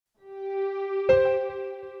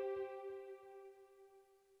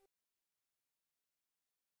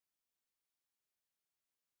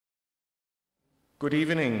Good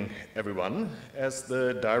evening, everyone. As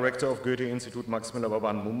the director of Goethe-Institut Max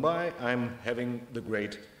Müller-Baumann Mumbai, I'm having the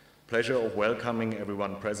great pleasure of welcoming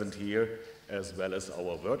everyone present here, as well as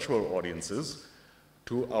our virtual audiences,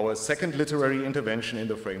 to our second literary intervention in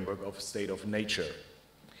the framework of State of Nature.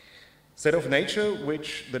 State of Nature,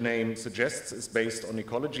 which the name suggests, is based on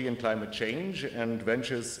ecology and climate change and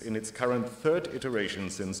ventures in its current third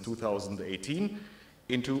iteration since 2018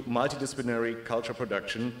 into multidisciplinary culture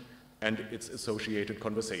production and its associated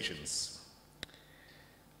conversations.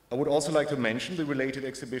 I would also like to mention the related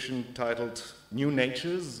exhibition titled New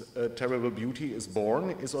Natures, A Terrible Beauty is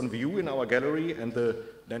Born is on view in our gallery and the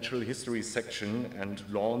Natural History section and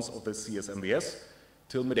lawns of the CSMBS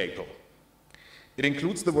till mid-April. It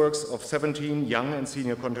includes the works of 17 young and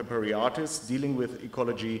senior contemporary artists dealing with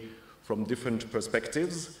ecology from different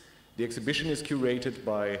perspectives. The exhibition is curated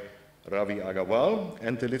by Ravi Agarwal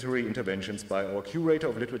and the literary interventions by our curator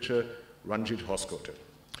of literature, Ranjit Hoskote.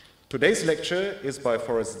 Today's lecture is by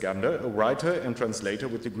Forrest Gander, a writer and translator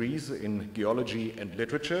with degrees in geology and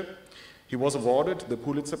literature. He was awarded the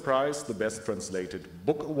Pulitzer Prize, the Best Translated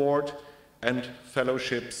Book Award, and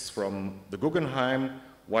fellowships from the Guggenheim,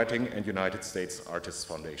 Whiting, and United States Artists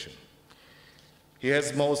Foundation. He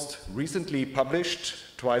has most recently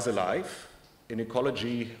published Twice Alive, in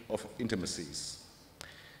Ecology of Intimacies.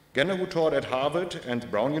 Gander, who taught at Harvard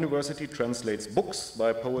and Brown University, translates books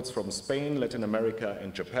by poets from Spain, Latin America,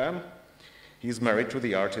 and Japan. He is married to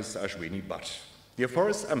the artist Ashwini Bhatt. Dear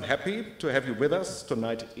Forrest, I'm happy to have you with us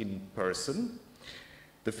tonight in person.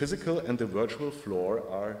 The physical and the virtual floor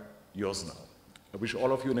are yours now. I wish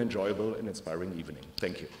all of you an enjoyable and inspiring evening.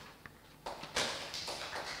 Thank you.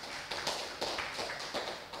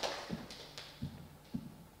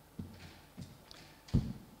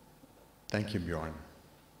 Thank you, Bjorn.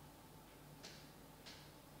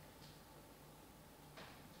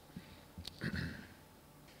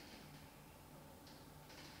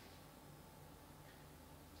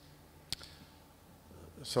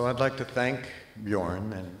 So I'd like to thank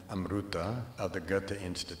Bjorn and Amruta of the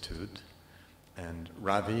Goethe-Institut and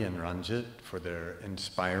Ravi and Ranjit for their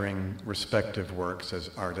inspiring respective works as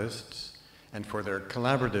artists and for their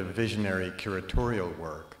collaborative visionary curatorial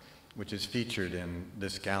work, which is featured in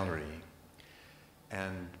this gallery.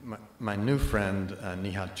 And my new friend,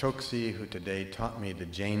 Nihat Choksi, who today taught me the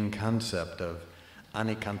Jain concept of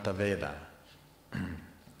Anikantaveda.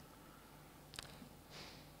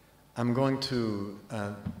 I'm going to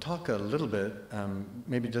talk a little bit,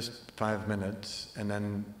 maybe just 5 minutes, and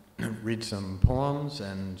then read some poems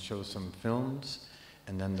and show some films,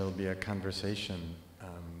 and then there'll be a conversation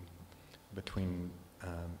between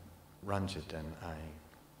Ranjit and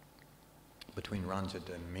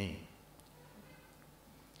me.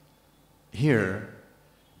 Here,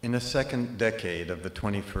 in the second decade of the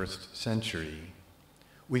 21st century,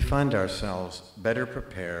 we find ourselves better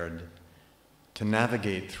prepared to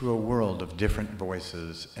navigate through a world of different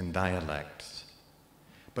voices and dialects.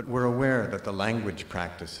 But we're aware that the language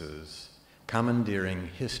practices commandeering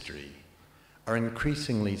history are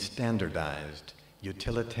increasingly standardized,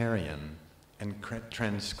 utilitarian, and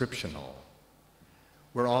transcriptional.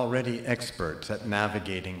 We're already experts at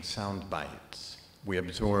navigating sound bites. We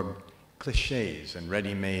absorb cliches and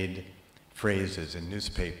ready-made phrases in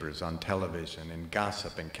newspapers, on television, in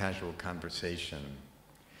gossip and casual conversation.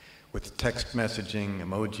 With text messaging,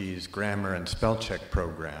 emojis, grammar, and spell check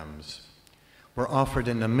programs, we're offered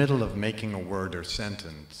in the middle of making a word or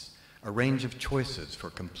sentence a range of choices for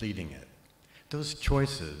completing it. Those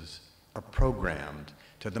choices are programmed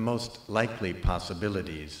to the most likely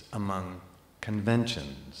possibilities among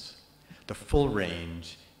conventions. The full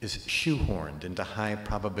range is shoehorned into high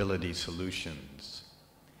probability solutions.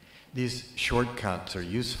 These shortcuts are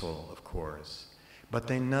useful, of course, but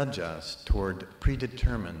they nudge us toward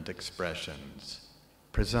predetermined expressions,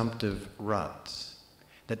 presumptive ruts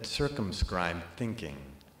that circumscribe thinking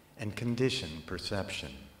and condition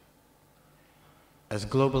perception. As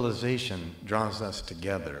globalization draws us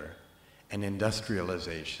together, and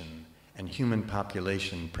industrialization and human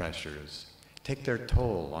population pressures take their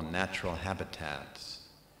toll on natural habitats,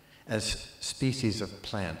 as species of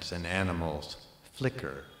plants and animals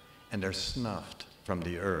flicker and are snuffed from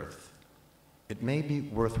the earth, it may be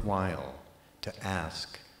worthwhile to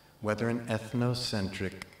ask whether an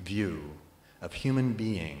ethnocentric view of human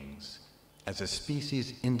beings as a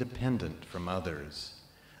species independent from others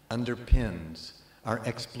underpins our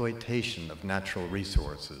exploitation of natural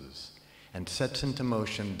resources and sets into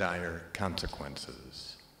motion dire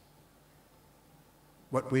consequences.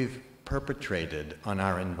 What we've perpetrated on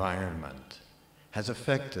our environment has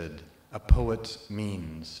affected a poet's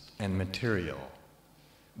means and material,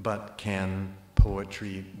 but can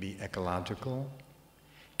poetry be ecological?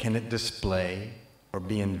 Can it display or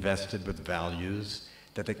be invested with values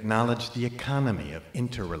that acknowledge the economy of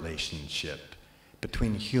interrelationship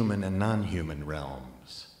between human and non-human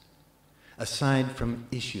realms? Aside from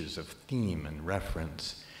issues of theme and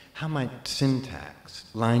reference, how might syntax,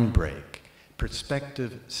 line break,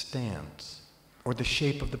 perspective stance, or the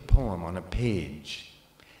shape of the poem on a page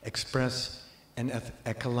express an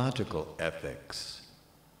ecological ethics?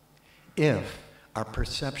 If our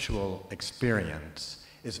perceptual experience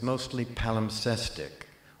is mostly palimpsestic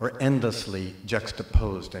or endlessly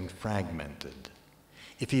juxtaposed and fragmented,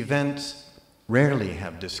 if events rarely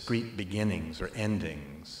have discrete beginnings or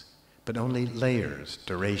endings, but only layers,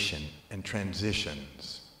 duration, and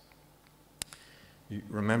transitions. You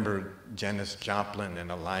remember Janis Joplin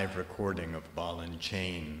in a live recording of Ball and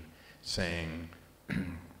Chain saying,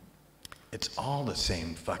 "It's all the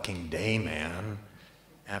same fucking day, man,"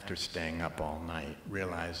 after staying up all night,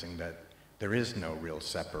 realizing that there is no real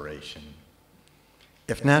separation.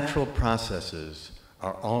 If natural processes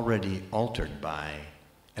are already altered by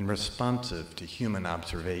and responsive to human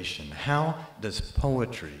observation, how does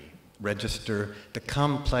poetry register the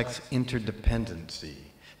complex interdependency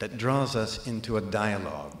that draws us into a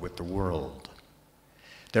dialogue with the world?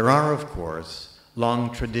 There are, of course,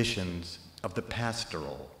 long traditions of the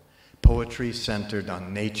pastoral, poetry centered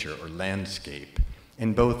on nature or landscape,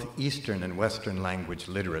 in both Eastern and Western language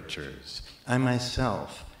literatures. I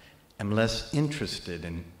myself am less interested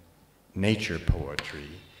in nature poetry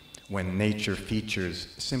when nature features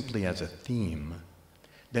simply as a theme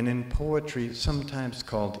than in poetry sometimes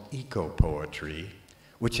called eco-poetry,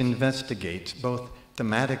 which investigates both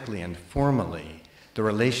thematically and formally the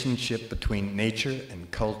relationship between nature and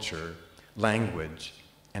culture, language,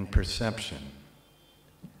 and perception.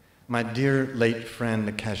 My dear late friend,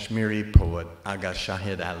 the Kashmiri poet Agha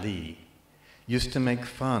Shahid Ali, used to make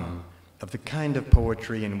fun of the kind of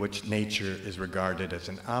poetry in which nature is regarded as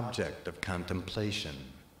an object of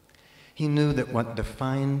contemplation. He knew that what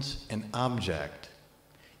defines an object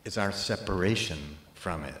is our separation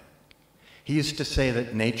from it. He used to say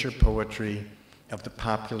that nature poetry of the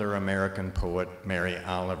popular American poet Mary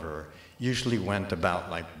Oliver usually went about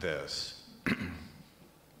like this.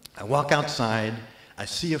 I walk outside, I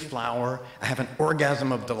see a flower, I have an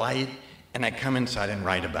orgasm of delight, and I come inside and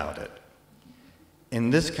write about it. In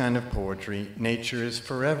this kind of poetry, nature is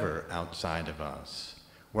forever outside of us,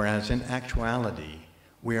 whereas in actuality,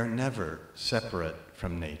 we are never separate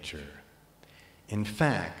from nature. In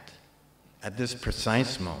fact, at this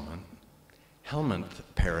precise moment, helminth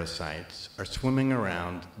parasites are swimming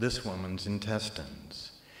around this woman's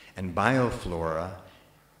intestines, and bioflora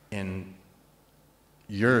in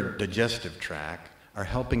your digestive tract are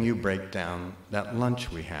helping you break down that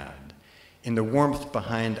lunch we had. In the warmth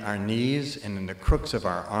behind our knees and in the crooks of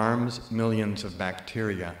our arms, millions of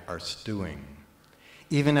bacteria are stewing.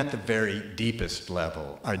 Even at the very deepest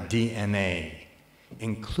level, our DNA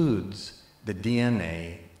includes the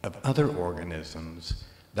DNA of other organisms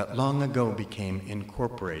that long ago became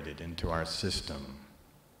incorporated into our system.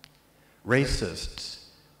 Racists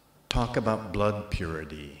talk about blood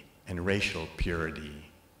purity and racial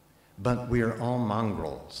purity, but we are all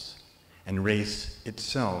mongrels, and race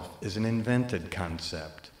itself is an invented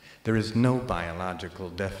concept. There is no biological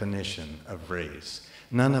definition of race.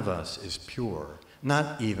 None of us is pure,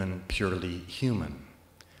 not even purely human.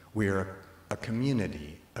 We are a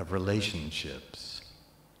community of relationships.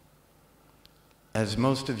 As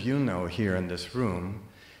most of you know here in this room,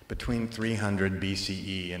 between 300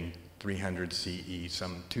 BCE and 300 CE,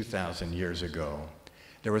 some 2,000 years ago,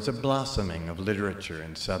 there was a blossoming of literature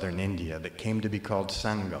in southern India that came to be called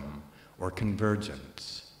Sangam, or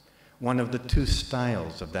convergence. One of the two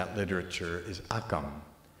styles of that literature is Akam,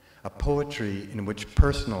 a poetry in which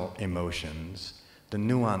personal emotions, the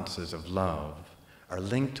nuances of love, are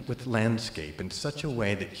linked with landscape in such a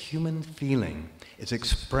way that human feeling is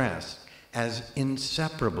expressed as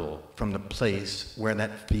inseparable from the place where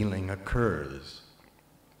that feeling occurs.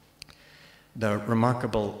 The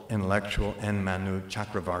remarkable intellectual N. Manu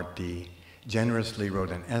Chakravarti generously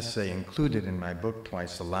wrote an essay included in my book,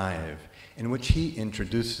 Twice Alive, in which he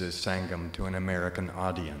introduces Sangam to an American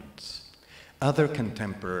audience. Other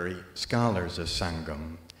contemporary scholars of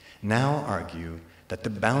Sangam now argue that the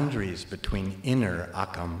boundaries between inner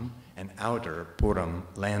Akam and outer Puram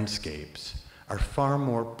landscapes are far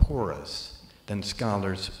more porous than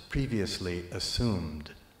scholars previously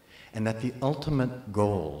assumed, and that the ultimate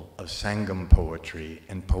goal of Sangam poetry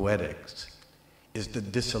and poetics is the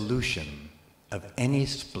dissolution of any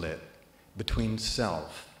split between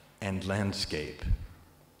self and landscape.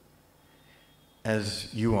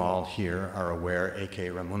 As you all here are aware, A.K.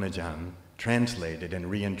 Ramunujan translated and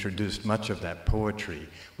reintroduced much of that poetry,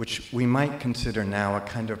 which we might consider now a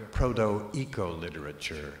kind of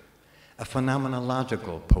proto-eco-literature, a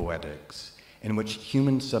phenomenological poetics in which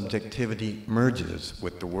human subjectivity merges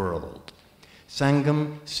with the world.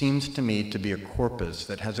 Sangam seems to me to be a corpus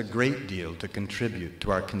that has a great deal to contribute to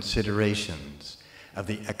our considerations of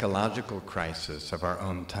the ecological crisis of our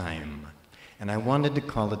own time. And I wanted to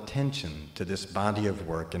call attention to this body of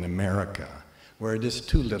work in America, where it is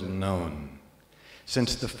too little known.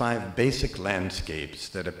 Since the 5 basic landscapes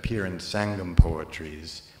that appear in Sangam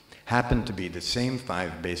poetries happen to be the same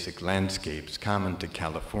 5 basic landscapes common to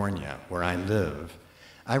California, where I live,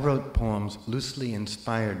 I wrote poems loosely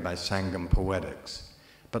inspired by Sangam poetics,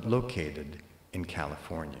 but located in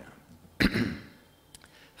California.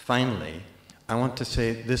 Finally, I want to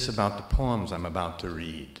say this about the poems I'm about to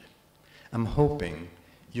read. I'm hoping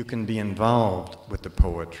you can be involved with the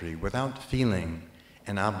poetry without feeling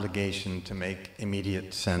an obligation to make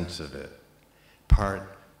immediate sense of it.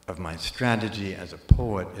 Part of my strategy as a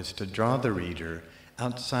poet is to draw the reader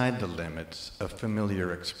outside the limits of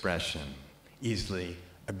familiar expression, easily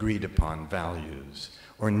agreed upon values,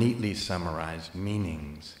 or neatly summarized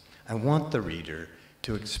meanings. I want the reader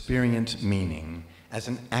to experience meaning as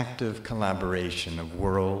an active collaboration of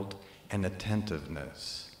world and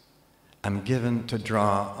attentiveness. I'm given to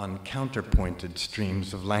draw on counterpointed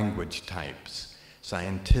streams of language types,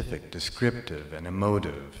 scientific, descriptive, and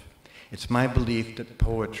emotive. It's my belief that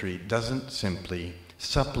poetry doesn't simply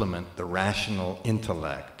supplement the rational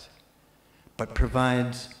intellect, but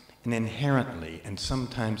provides an inherently and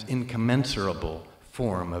sometimes incommensurable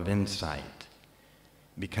form of insight.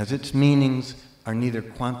 Because its meanings are neither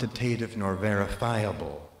quantitative nor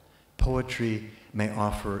verifiable, poetry may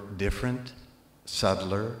offer different,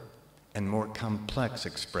 subtler, and more complex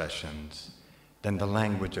expressions than the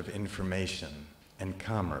language of information and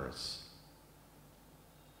commerce.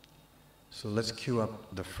 So let's cue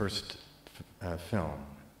up the first film.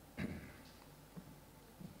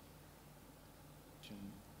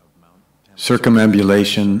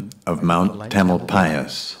 Circumambulation of Mount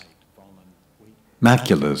Tamalpais.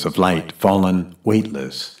 Maculas of light fallen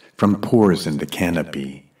weightless from pores in the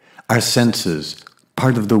canopy, our senses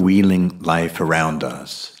part of the wheeling life around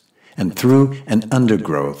us, and through an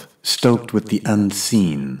undergrowth stoked with the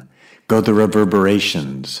unseen go the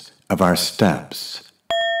reverberations of our steps.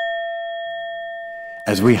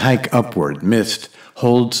 As we hike upward, mist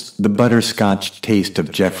holds the butterscotch taste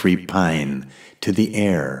of Jeffrey pine to the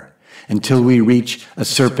air, until we reach a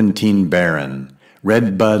serpentine barren,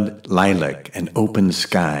 red bud lilac and open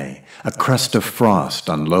sky, a crust of frost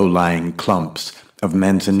on low-lying clumps of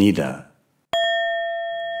manzanita.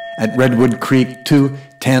 At Redwood Creek, 2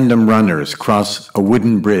 tandem runners cross a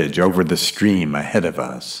wooden bridge over the stream ahead of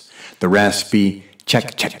us, the raspy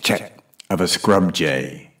check, check, check of a scrub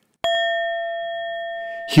jay.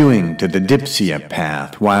 Hewing to the Dipsia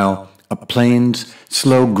path while a plain's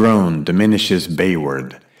slow groan diminishes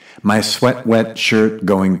bayward, my sweat-wet shirt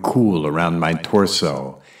going cool around my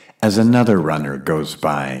torso as another runner goes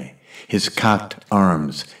by, his cocked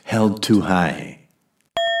arms held too high.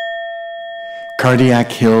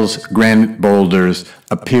 Cardiac Hill's granite boulders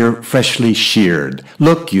appear freshly sheared.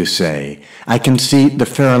 Look, you say, I can see the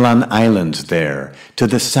Farallon Islands there, to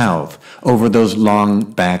the south, over those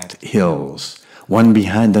long-backed hills. One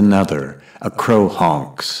behind another, a crow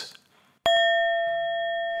honks.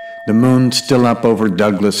 The moon still up over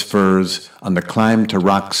Douglas firs on the climb to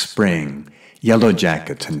Rock Spring. Yellow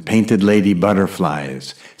jackets and painted lady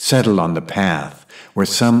butterflies settle on the path where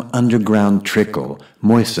some underground trickle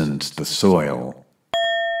moistens the soil.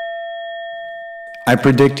 I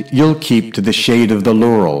predict you'll keep to the shade of the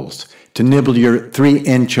laurels to nibble your 3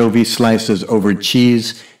 anchovy slices over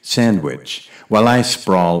cheese sandwich while I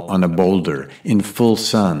sprawl on a boulder in full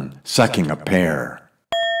sun, sucking a pear.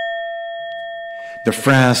 The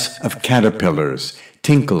frass of caterpillars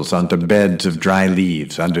tinkles onto beds of dry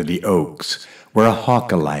leaves under the oaks, where a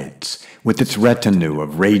hawk alights with its retinue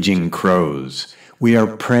of raging crows. We are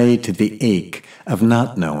prey to the ache of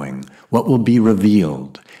not knowing what will be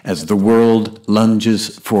revealed as the world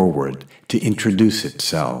lunges forward to introduce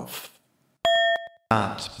itself.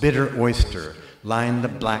 Knots, bitter oyster, line the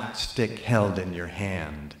black stick held in your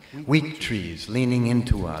hand. Weak trees leaning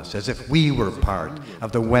into us as if we were part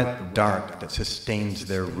of the wet dark that sustains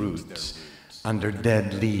their roots under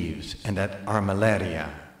dead leaves and at armillaria.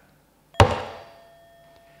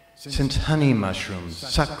 Since honey mushrooms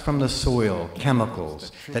suck from the soil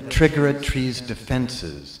chemicals that trigger a tree's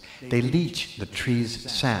defenses, they leach the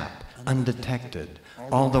tree's sap undetected,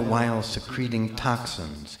 all the while secreting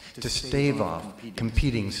toxins to stave off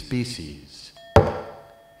competing species.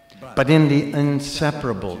 But in the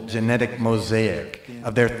inseparable genetic mosaic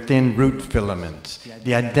of their thin root filaments,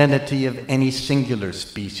 the identity of any singular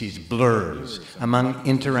species blurs among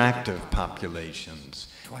interactive populations,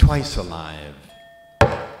 twice alive.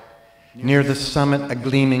 Near the summit, a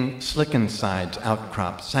gleaming slickensides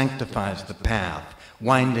outcrop sanctifies the path,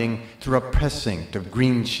 winding through a precinct of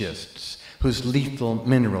green schists whose lethal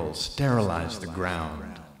minerals sterilize the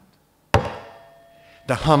ground.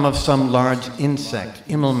 The hum of some large insect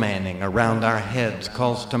immelmanning around our heads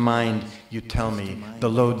calls to mind, you tell me, the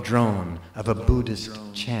low drone of a Buddhist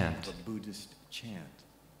chant.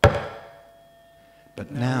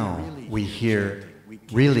 But now we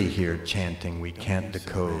really hear chanting we can't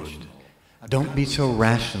decode. Don't be so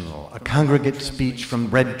rational, a congregate speech from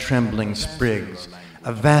red trembling sprigs,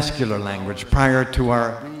 a vascular language prior to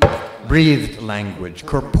our breathed language,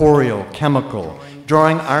 corporeal, chemical,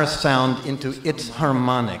 drawing our sound into its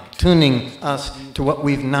harmonic, tuning us to what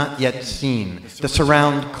we've not yet seen, the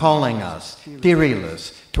surround calling us,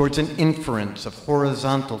 theoryless, towards an inference of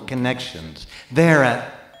horizontal connections, there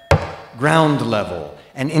at ground level,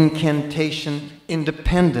 an incantation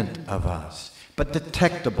independent of us, but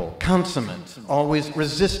detectable, consummate, always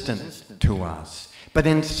resistant to us, but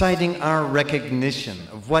inciting our recognition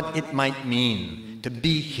of what it might mean to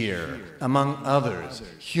be here, among others,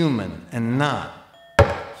 human and not.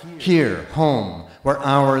 Here, home, where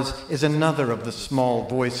ours is another of the small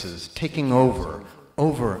voices taking over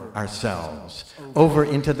ourselves, over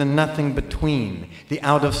into the nothing between, the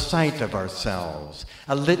out of sight of ourselves,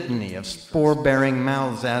 a litany of spore-bearing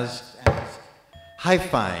mouths as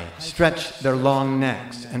hi-fi stretch their long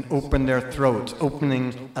necks and open their throats,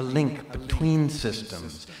 opening a link between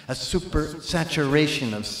systems, a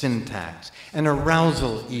supersaturation of syntax, an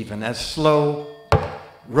arousal even, as slow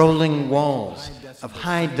rolling walls of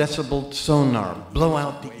high decibel sonar blow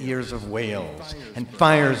out the ears of whales, and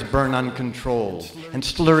fires burn uncontrolled, and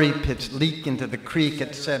slurry pits leak into the creek,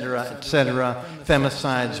 etc.,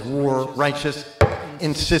 femicides, war, righteous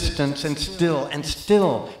insistence, and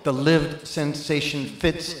still the lived sensation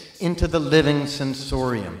fits into the living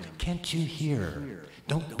sensorium. Can't you hear?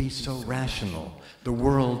 Don't be so rational. The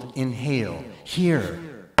world inhale. Hear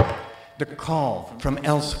the call from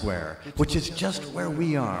elsewhere, which is just where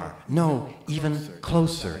we are. No, even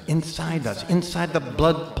closer, inside us, inside the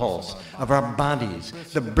blood pulse of our bodies,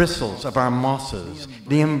 the bristles of our mosses,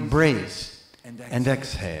 the embrace and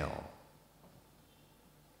exhale.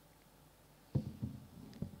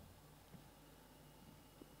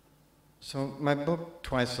 So my book,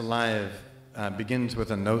 Twice Alive, begins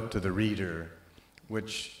with a note to the reader,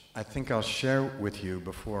 which I think I'll share with you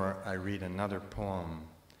before I read another poem.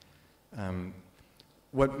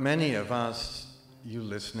 What many of us, you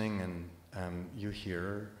listening and you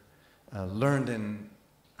here, learned in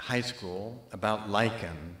high school about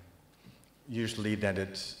lichen, usually that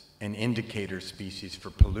it's an indicator species for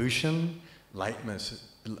pollution. Litmus,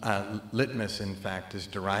 in fact, is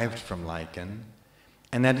derived from lichen,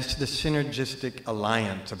 and that it's the synergistic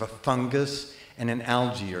alliance of a fungus and an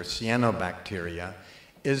algae or cyanobacteria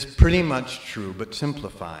is pretty much true but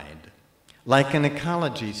simplified. Lichen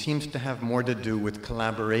ecology seems to have more to do with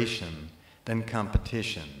collaboration than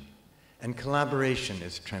competition, and collaboration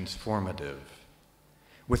is transformative.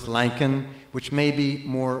 With lichen, which may be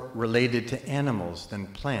more related to animals than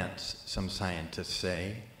plants, some scientists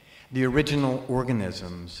say, the original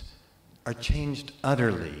organisms are changed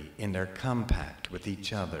utterly in their compact with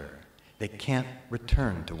each other. They can't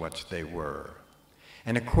return to what they were.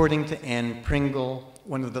 And according to Anne Pringle,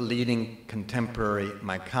 one of the leading contemporary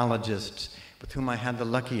mycologists with whom I had the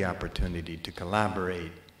lucky opportunity to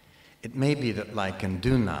collaborate, it may be that lichen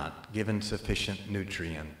do not, given sufficient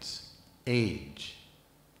nutrients, age.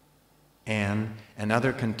 Anne and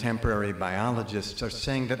other contemporary biologists are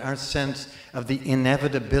saying that our sense of the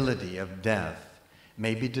inevitability of death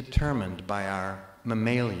may be determined by our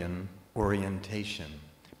mammalian orientation.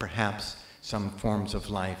 Perhaps some forms of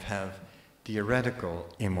life have theoretical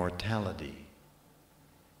immortality.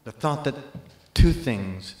 The thought of two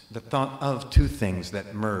things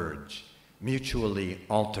that merge, mutually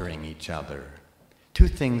altering each other, two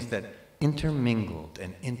things that intermingled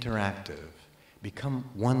and interactive become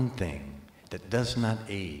one thing that does not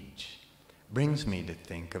age, brings me to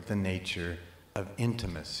think of the nature of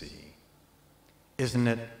intimacy. Isn't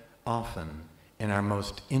it often in our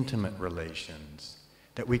most intimate relations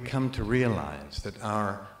that we come to realize that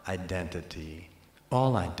our identity,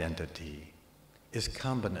 all identity, is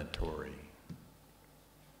combinatory?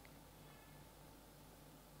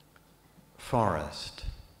 Forrest.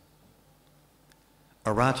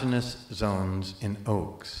 erogenous zones in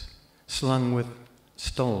oaks, slung with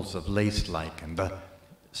stoles of lace lichen, the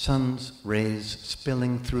sun's rays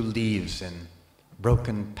spilling through leaves in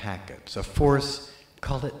broken packets. A force,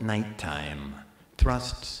 call it nighttime,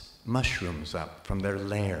 thrusts mushrooms up from their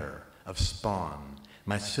lair of spawn,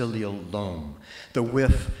 mycelial loam. The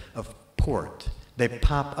whiff of port, they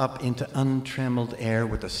pop up into untrammeled air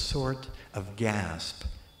with a sort of gasp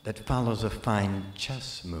that follows a fine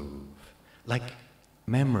chess move. Like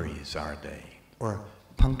memories, are they? Or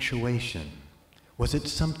punctuation? Was it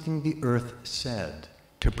something the earth said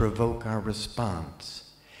to provoke our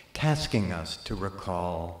response, tasking us to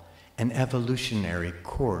recall an evolutionary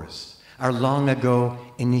course, our long ago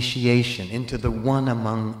initiation into the one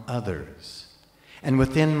among others? And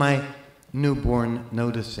within my newborn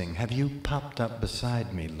noticing, have you popped up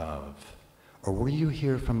beside me, love? Or were you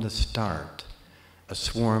here from the start, a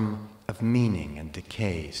swarm of meaning and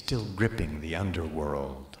decay still gripping the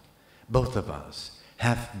underworld? Both of us,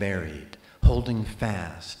 half buried, holding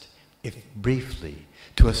fast, if briefly,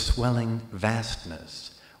 to a swelling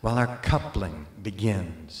vastness, while our coupling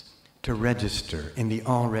begins to register in the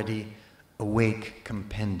already awake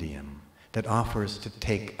compendium that offers to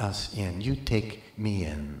take us in. You take me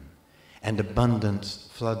in, and abundance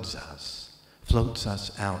floods us, floats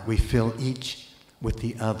us out. We fill each with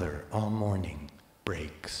the other. All morning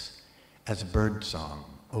breaks as birdsong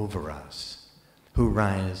over us, who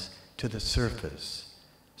rise to the surface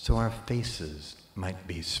so our faces might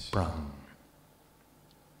be sprung.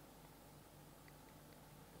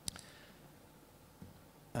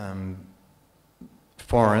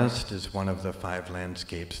 Forest is one of the 5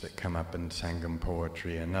 landscapes that come up in Sangam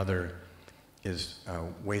poetry. Another is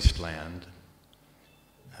wasteland.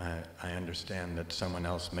 I understand that someone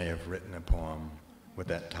else may have written a poem with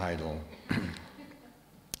that title.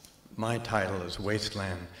 My title is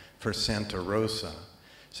Wasteland for Santa Rosa.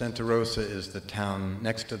 Santa Rosa is the town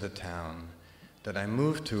next to the town that I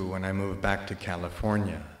moved to when I moved back to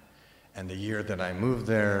California. And the year that I moved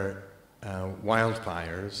there,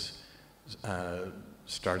 wildfires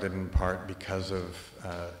started in part because of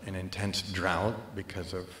an intense drought,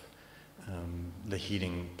 because of the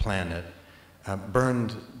heating planet,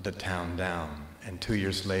 burned the town down, and 2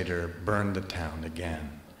 years later burned the town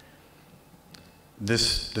again.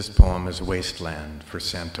 This poem is Wasteland for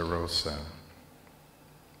Santa Rosa.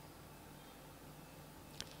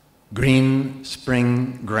 Green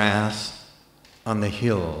spring grass on the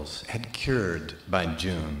hills had cured by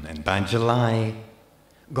June, and by July,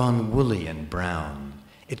 gone woolly and brown,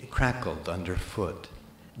 it crackled underfoot,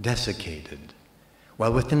 desiccated,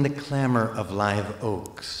 while within the clamor of live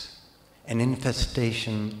oaks, an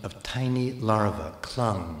infestation of tiny larvae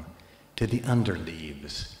clung to the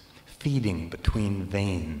underleaves, feeding between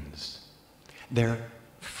veins. Their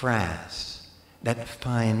frass, that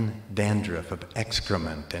fine dandruff of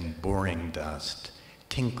excrement and boring dust,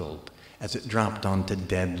 tinkled as it dropped onto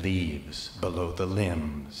dead leaves below the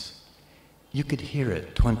limbs. You could hear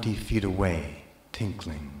it 20 feet away,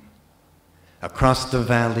 tinkling. Across the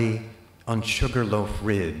valley, on Sugarloaf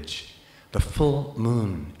Ridge, the full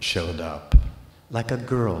moon showed up, like a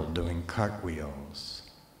girl doing cartwheels.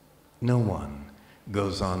 No one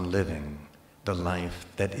goes on living the life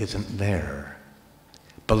that isn't there.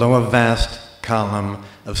 Below a vast column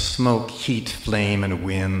of smoke, heat, flame, and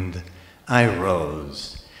wind, I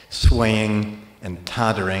rose, swaying and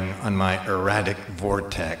tottering on my erratic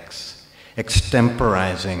vortex,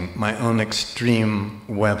 extemporizing my own extreme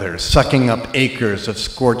weather, sucking up acres of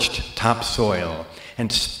scorched topsoil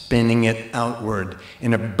and spinning it outward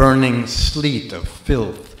in a burning sleet of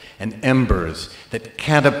filth and embers that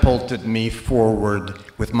catapulted me forward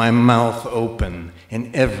with my mouth open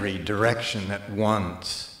in every direction at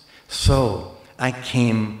once. So I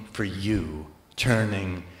came for you,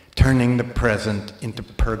 turning the present into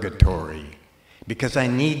purgatory, because I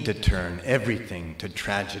need to turn everything to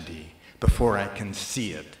tragedy before I can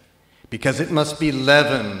see it, because it must be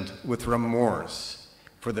leavened with remorse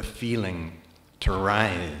for the feeling to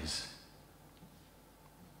rise.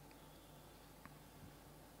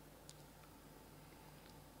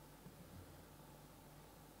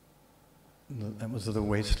 That was the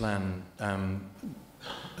wasteland.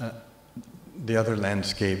 The other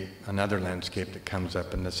landscape, another landscape that comes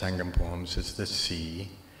up in the Sangam poems is the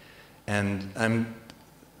sea. And I'm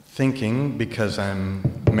thinking, because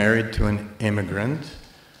I'm married to an immigrant,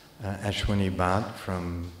 Ashwini Bhatt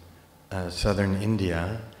from southern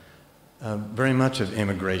India, very much of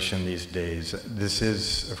immigration these days. This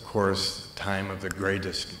is, of course, time of the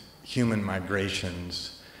greatest human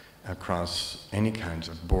migrations across any kinds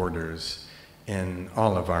of borders in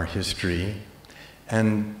all of our history.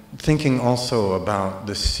 and thinking also about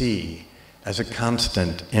the sea as a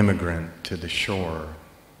constant immigrant to the shore.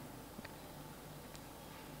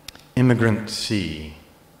 Immigrant sea,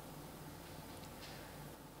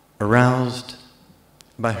 aroused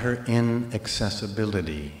by her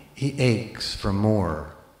inaccessibility, he aches for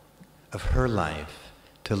more of her life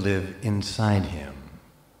to live inside him,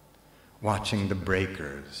 watching the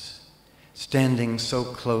breakers, standing so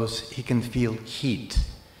close he can feel heat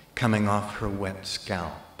coming off her wet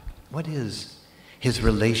scalp. What is his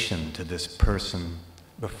relation to this person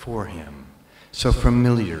before him, so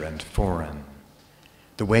familiar and foreign?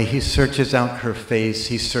 The way he searches out her face,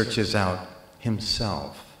 he searches out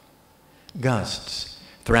himself. Gusts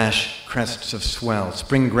thrash crests of swell,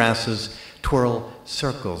 spring grasses twirl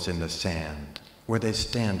circles in the sand, where they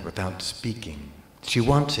stand without speaking. She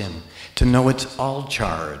wants him to know it's all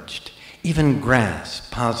charged, even grass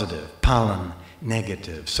positive, pollen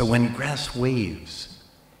negative. So when grass waves,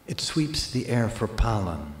 it sweeps the air for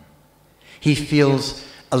pollen. He feels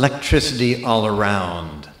electricity all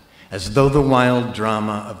around, as though the wild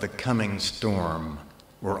drama of the coming storm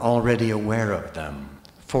were already aware of them,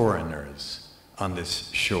 foreigners on this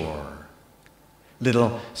shore.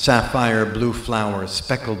 Little sapphire blue flowers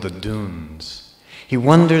speckle the dunes. He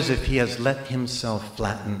wonders if he has let himself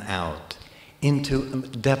flatten out into a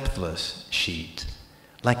depthless sheet,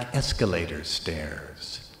 like escalator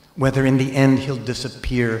stairs, whether in the end he'll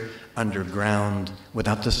disappear underground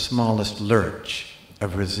without the smallest lurch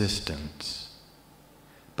of resistance.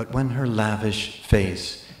 But when her lavish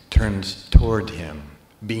face turns toward him,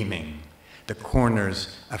 beaming, the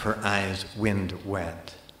corners of her eyes wind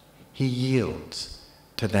wet, he yields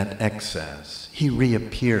to that excess. He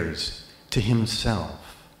reappears to himself.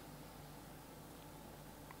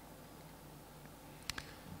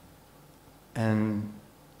 And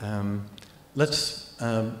let's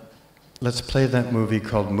play that movie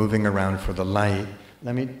called Moving Around for the Light.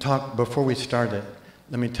 Let me talk, before we start it,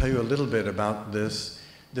 let me tell you a little bit about this.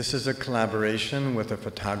 This is a collaboration with a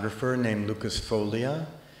photographer named Lucas Folia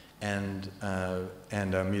and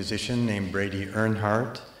a musician named Brady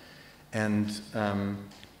Earnhardt. And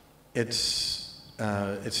it's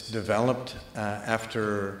developed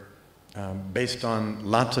based on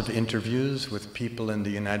lots of interviews with people in the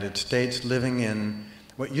United States living in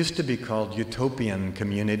what used to be called utopian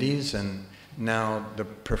communities, and now the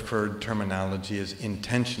preferred terminology is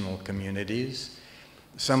intentional communities.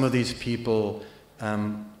 Some of these people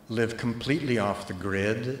live completely off the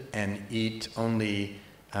grid and eat only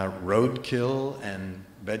roadkill and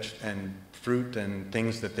fruit and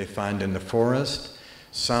things that they find in the forest.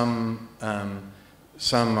 Some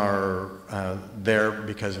are there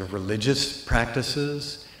because of religious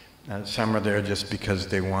practices. Some are there just because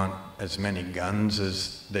they want as many guns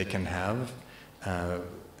as they can have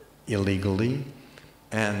illegally.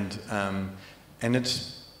 And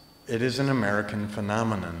it is an American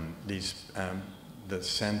phenomenon, the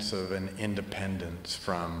sense of an independence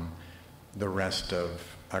from the rest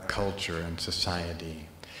of our culture and society.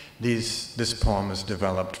 This poem is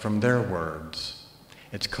developed from their words.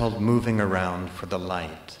 It's called Moving Around for the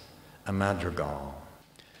Light, a madrigal.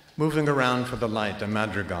 Moving around for the light, a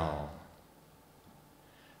madrigal.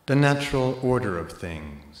 The natural order of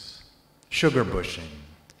things. Sugar bushing.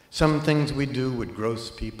 Some things we do would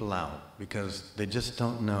gross people out because they just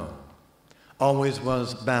don't know. Always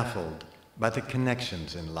was baffled by the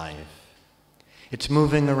connections in life. It's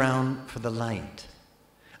moving around for the light.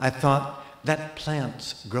 I thought, that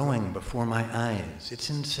plant's growing before my eyes. It's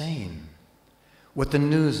insane. What the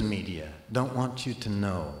news media don't want you to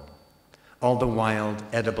know. All the wild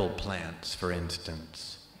edible plants, for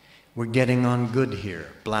instance. We're getting on good here,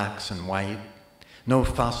 blacks and white. No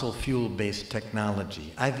fossil fuel-based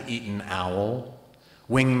technology. I've eaten owl,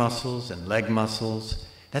 wing mussels and leg mussels.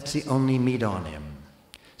 That's the only meat on him.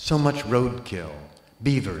 So much roadkill,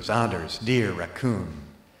 beavers, otters, deer, raccoon.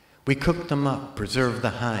 We cooked them up, preserved the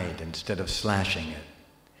hide instead of slashing it.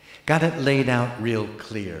 Got it laid out real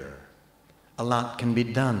clear. A lot can be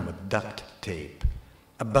done with duct tape.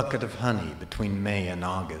 A bucket of honey between May and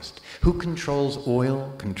August. Who controls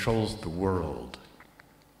oil controls the world.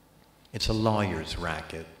 It's a lawyer's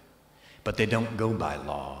racket, but they don't go by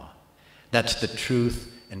law. That's the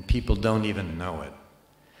truth, and people don't even know it.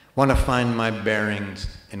 Want to find my bearings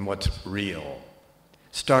in what's real.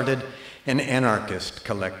 Started an anarchist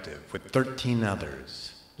collective with 13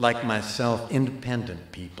 others, like myself,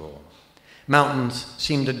 independent people. Mountains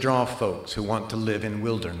seem to draw folks who want to live in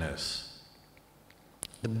wilderness.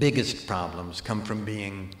 The biggest problems come from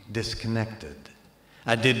being disconnected.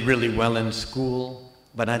 I did really well in school,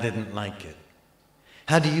 but I didn't like it.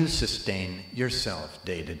 How do you sustain yourself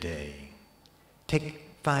day to day? Take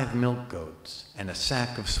 5 milk goats and a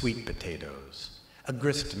sack of sweet potatoes, a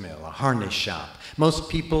grist mill, a harness shop. Most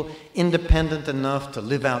people independent enough to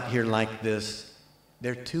live out here like this,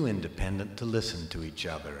 they're too independent to listen to each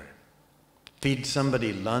other. Feed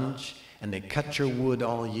somebody lunch and they cut your wood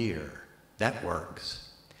all year. That works.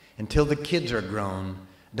 Until the kids are grown,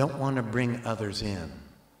 don't want to bring others in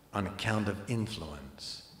on account of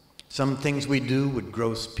influence. Some things we do would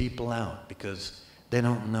gross people out because they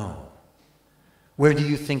don't know. Where do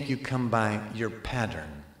you think you come by your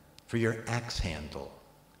pattern for your axe handle?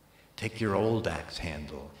 Take your old axe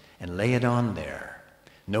handle and lay it on there.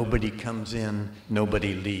 Nobody comes in,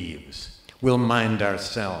 nobody leaves. We'll mind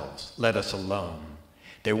ourselves, let us alone.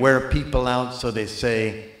 They wear people out so they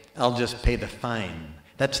say, I'll just pay the fine.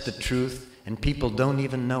 That's the truth, and people don't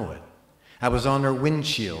even know it. I was on her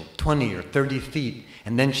windshield, 20 or 30 feet,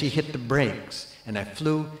 and then she hit the brakes, and I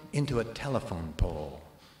flew into a telephone pole.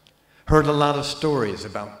 Heard a lot of stories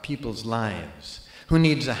about people's lives. Who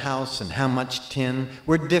needs a house and how much tin?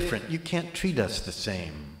 We're different. You can't treat us the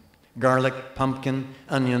same. Garlic, pumpkin,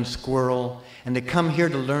 onion, squirrel, and they come here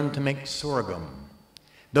to learn to make sorghum.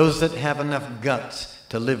 Those that have enough guts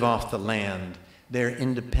to live off the land, they're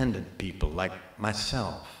independent people like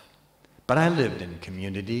myself. But I lived in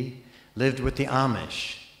community, lived with the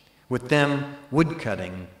Amish. With them, wood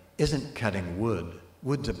cutting isn't cutting wood.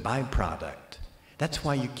 Wood's a byproduct. That's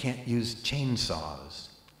why you can't use chainsaws.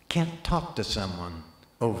 Can't talk to someone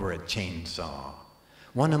over a chainsaw.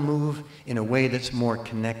 Want to move in a way that's more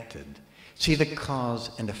connected. See the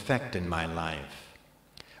cause and effect in my life.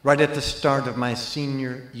 Right at the start of my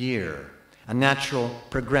senior year, a natural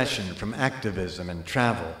progression from activism and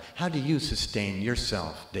travel. How do you sustain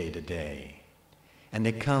yourself day to day? And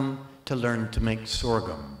they come to learn to make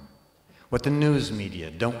sorghum. What the news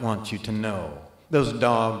media don't want you to know. Those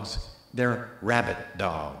dogs, they're rabbit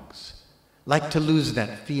dogs. Like to lose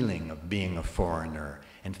that feeling of being a foreigner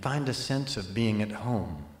and find a sense of being at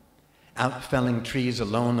home. Out felling trees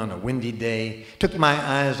alone on a windy day, took my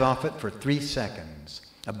eyes off it for 3 seconds.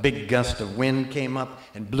 A big gust of wind came up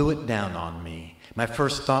and blew it down on me. My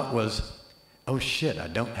first thought was, oh shit, I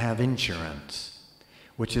don't have insurance.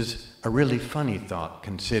 Which is a really funny thought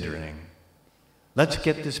considering. Let's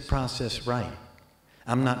get this process right.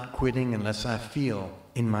 I'm not quitting unless I feel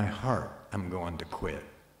in my heart I'm going to quit.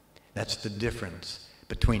 That's the difference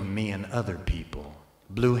between me and other people.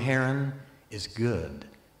 Blue heron is good,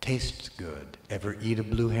 tastes good. Ever eat a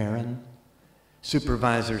blue heron?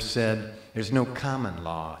 Supervisor said there's no common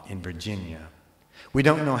law in Virginia. We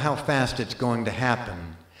don't know how fast it's going to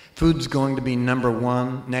happen. Food's going to be number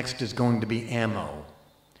 1, next is going to be ammo.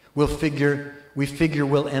 We figure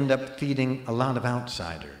we'll end up feeding a lot of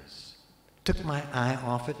outsiders. Took my eye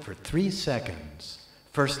off it for 3 seconds.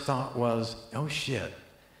 First thought was, oh shit,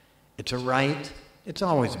 it's a right, it's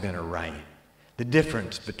always been a right. The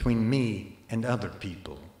difference between me and other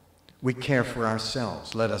people. We care for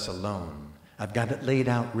ourselves, let us alone. I've got it laid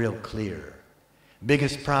out real clear.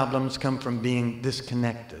 Biggest problems come from being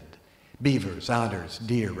disconnected. Beavers, otters,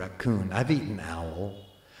 deer, raccoon. I've eaten owl.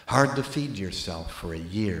 Hard to feed yourself for a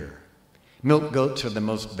year. Milk goats are the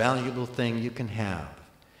most valuable thing you can have.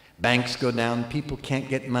 Banks go down, people can't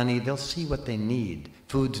get money, they'll see what they need.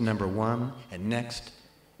 Food's number 1, and next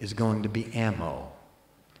is going to be ammo.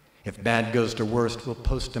 If bad goes to worst, we'll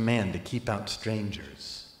post a man to keep out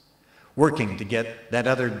strangers. Working to get that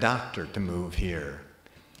other doctor to move here.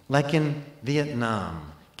 Like in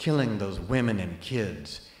Vietnam, killing those women and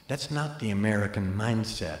kids. That's not the American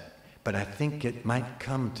mindset, but I think it might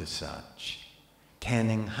come to such.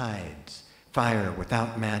 Tanning hides, fire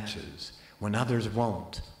without matches. When others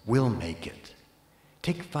won't, we'll make it.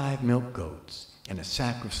 Take 5 milk goats and a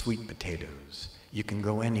sack of sweet potatoes. You can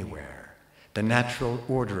go anywhere. The natural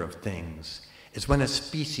order of things is when a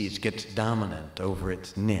species gets dominant over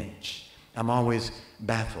its niche. I'm always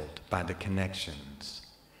baffled by the connections.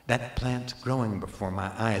 That plant's growing before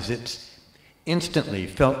my eyes. It's instantly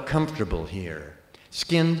felt comfortable here.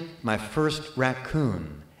 Skinned my first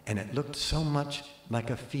raccoon, and it looked so much like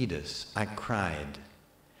a fetus. I cried.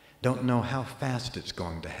 Don't know how fast it's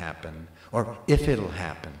going to happen, or if it'll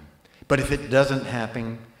happen. But if it doesn't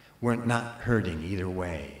happen, we're not hurting either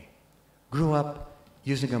way. Grew up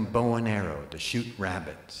using a bow and arrow to shoot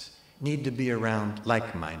rabbits. Need to be around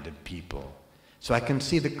like-minded people, so I can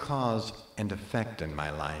see the cause and effect in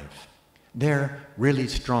my life. They're really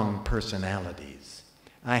strong personalities.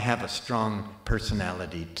 I have a strong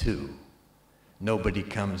personality too. Nobody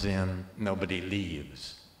comes in, nobody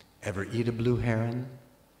leaves. Ever eat a blue heron?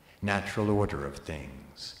 Natural order of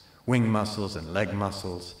things. Wing muscles and leg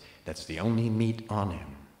muscles, that's the only meat on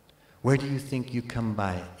him. Where do you think you come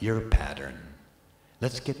by your pattern?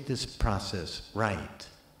 Let's get this process right.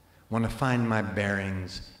 Want to find my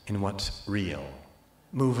bearings in what's real,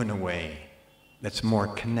 move in a way that's more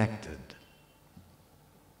connected.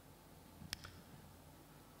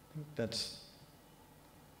 I think that's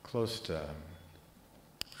close to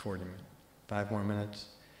 5 more minutes.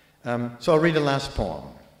 So I'll read a last poem.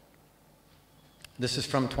 This is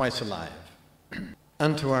from Twice Alive.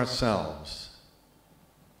 Unto ourselves,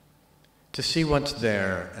 to see what's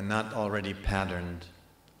there and not already patterned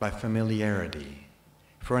by familiarity,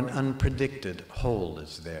 for an unpredicted whole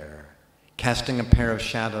is there, casting a pair of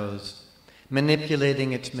shadows,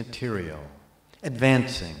 manipulating its material,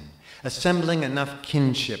 advancing, assembling enough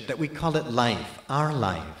kinship that we call it life, our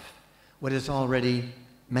life, what is already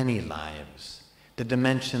many lives, the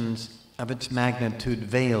dimensions of its magnitude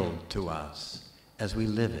veiled to us as we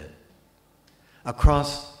live it.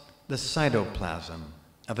 Across the cytoplasm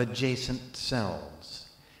of adjacent cells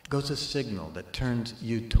goes a signal that turns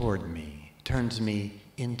you toward me, turns me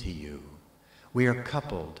into you. We are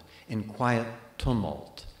coupled in quiet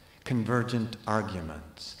tumult, convergent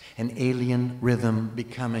arguments, an alien rhythm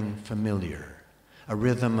becoming familiar, a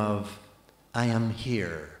rhythm of, I am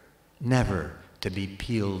here, never to be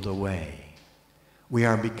peeled away. We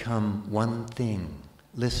are become one thing,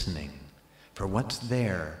 listening for what's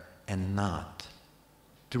there and not.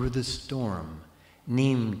 Through the storm,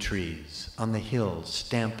 neem trees on the hills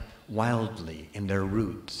stamp wildly in their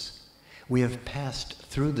roots. We have passed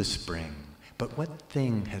through the spring, but what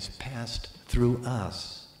thing has passed through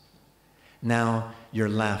us? Now your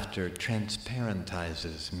laughter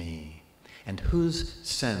transparentizes me, and whose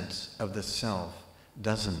sense of the self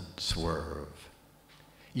doesn't swerve?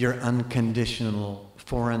 Your unconditional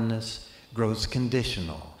foreignness grows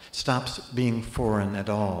conditional, stops being foreign at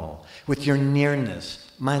all. With your nearness,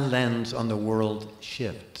 my lens on the world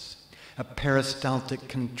shifts. A peristaltic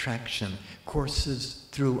contraction courses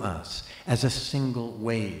through us as a single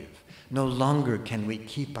wave. No longer can we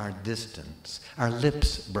keep our distance, our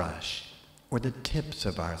lips brush, or the tips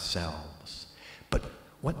of ourselves. But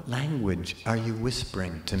what language are you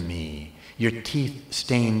whispering to me, your teeth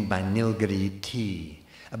stained by Nilgiri tea,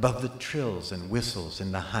 above the trills and whistles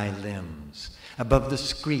in the high limbs, above the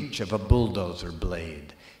screech of a bulldozer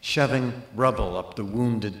blade, shoving rubble up the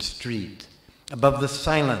wounded street, above the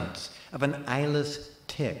silence of an eyeless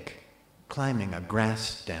tick climbing a grass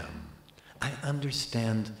stem. I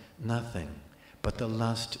understand nothing but the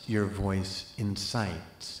lust your voice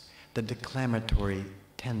incites, the declamatory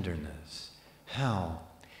tenderness. How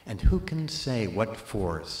and who can say what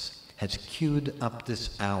force has queued up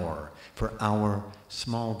this hour for our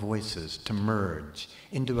small voices to merge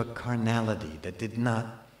into a carnality that did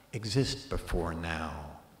not exist before now?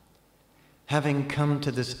 Having come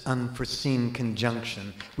to this unforeseen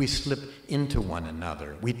conjunction, we slip into one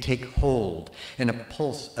another. We take hold in a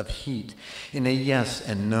pulse of heat, in a yes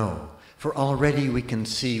and no, for already we can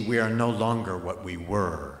see we are no longer what we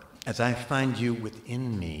were. As I find you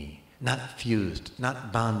within me, not fused,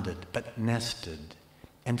 not bonded, but nested.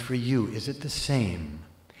 And for you, is it the same?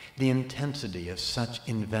 The intensity of such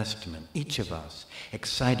investment, each of us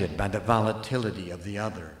excited by the volatility of the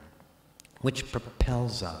other, which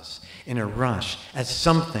propels us in a rush as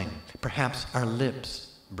something, perhaps our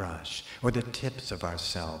lips brush, or the tips of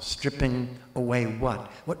ourselves, stripping away what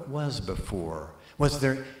was before. Was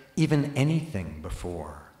there even anything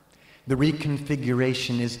before? The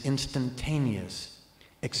reconfiguration is instantaneous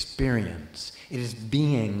experience. It is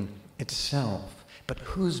being itself. But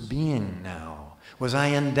whose being now? Was I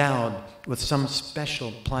endowed with some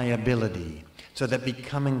special pliability, so that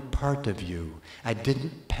becoming part of you, I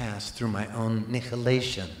didn't pass through my own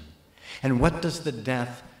nihilation? And what does the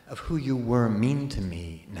death of who you were mean to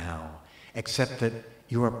me now, except that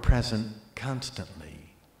you are present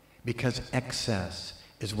constantly? Because excess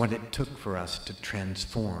is what it took for us to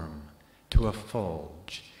transform to a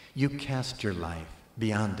fulge. You cast your life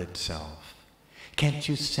beyond itself. Can't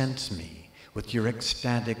you sense me with your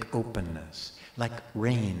ecstatic openness, like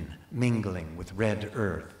rain mingling with red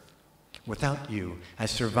earth? Without you, I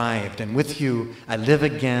survived, and with you, I live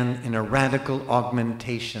again in a radical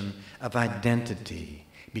augmentation of identity,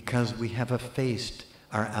 because we have effaced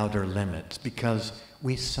our outer limits, because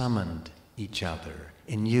we summoned each other.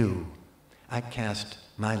 In you, I cast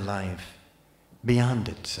my life beyond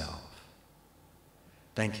itself.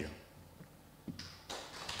 Thank you.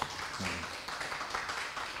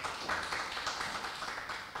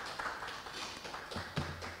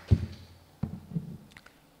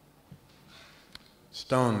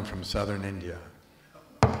 Stone from southern India.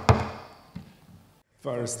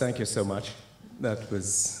 Forrest, thank you so much. That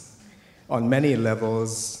was, on many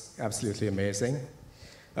levels, absolutely amazing.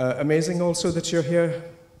 Amazing also that you're here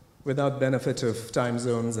without benefit of time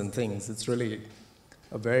zones and things. It's really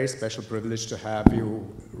a very special privilege to have you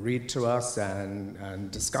read to us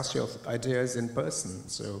and discuss your ideas in person.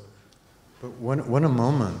 So, but what a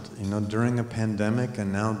moment, you know, during a pandemic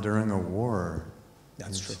and now during a war.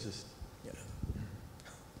 That's true. Yeah.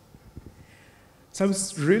 So I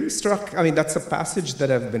was really struck. I mean, that's a passage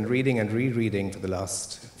that I've been reading and rereading for the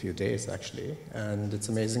last few days, actually, and it's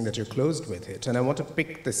amazing that you're closed with it. And I want to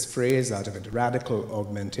pick this phrase out of it, radical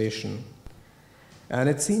augmentation. And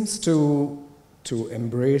it seems to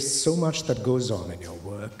embrace so much that goes on in your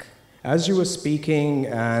work. As you were speaking,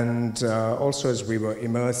 and also as we were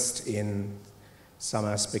immersed in some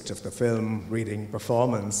aspect of the film, reading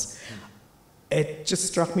performance, it just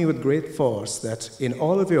struck me with great force that in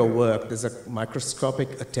all of your work, there's a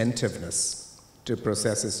microscopic attentiveness to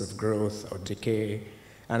processes of growth or decay,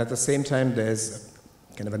 and at the same time, there's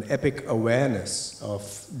kind of an epic awareness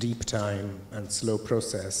of deep time and slow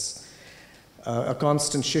process, a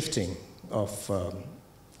constant shifting of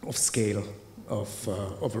scale, of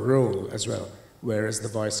a role as well. Where is the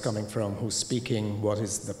voice coming from? Who's speaking? What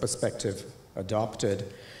is the perspective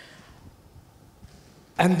adopted?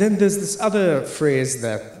 And then there's this other phrase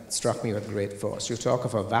that struck me with great force. You talk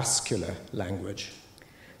of a vascular language.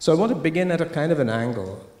 So I want to begin at a kind of an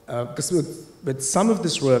angle, because with some of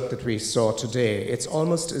this work that we saw today, it's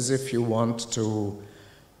almost as if you want to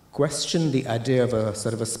question the idea of a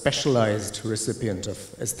sort of a specialized recipient of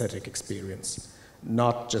aesthetic experience,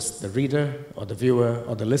 not just the reader or the viewer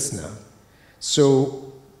or the listener.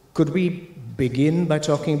 So could we begin by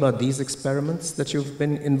talking about these experiments that you've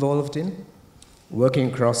been involved in,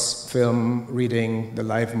 working across film, reading, the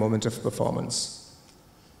live moment of performance?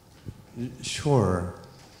 Sure.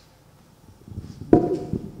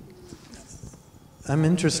 I'm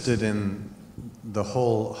interested in the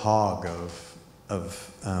whole hog of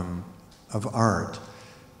art,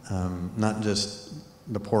 not just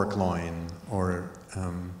the pork loin or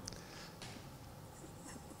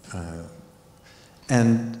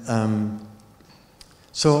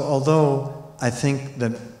so although I think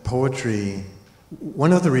that poetry,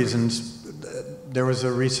 one of the reasons, there was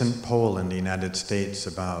a recent poll in the United States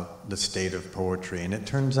about the state of poetry, and it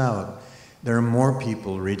turns out there are more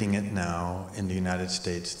people reading it now in the United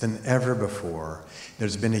States than ever before.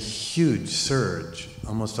 There's been a huge surge,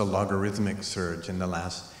 almost a logarithmic surge in the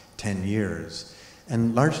last 10 years,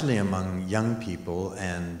 and largely among young people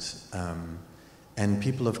and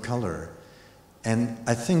people of color. And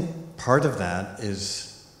I think part of that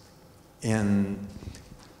is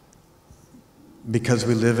because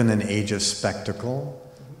we live in an age of spectacle,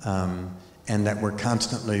 and that we're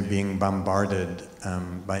constantly being bombarded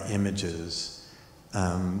by images.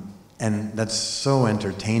 And that's so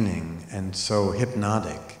entertaining and so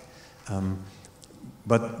hypnotic.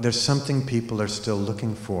 But there's something people are still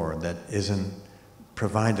looking for that isn't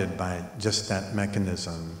provided by just that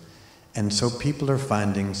mechanism. And so people are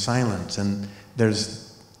finding silence. And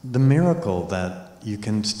there's the miracle that you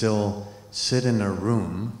can still sit in a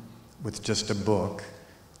room with just a book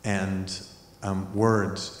and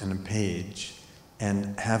words and a page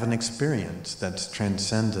and have an experience that's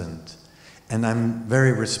transcendent. And I'm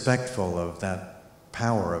very respectful of that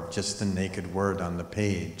power of just the naked word on the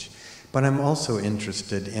page. But I'm also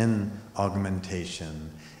interested in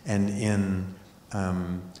augmentation and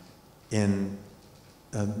in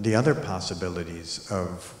the other possibilities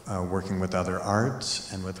of working with other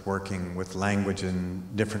arts and with working with language in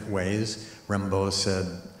different ways. Rimbaud said,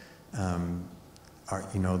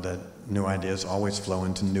 that new ideas always flow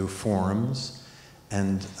into new forms,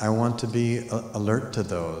 and I want to be alert to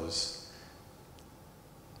those.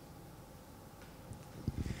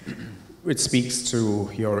 It speaks to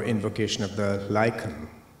your invocation of the lichen,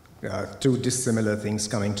 two dissimilar things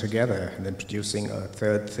coming together and then producing a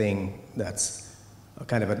third thing that's a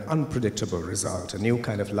kind of an unpredictable result, a new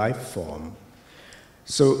kind of life form.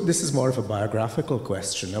 So this is more of a biographical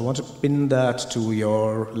question. I want to pin that to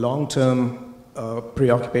your long-term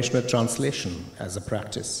preoccupation with translation as a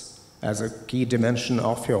practice, as a key dimension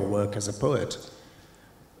of your work as a poet.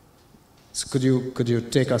 So could you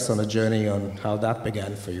take us on a journey on how that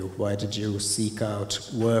began for you? Why did you seek out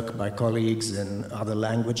work by colleagues in other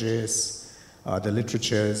languages, other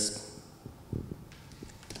literatures?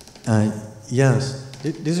 Yes,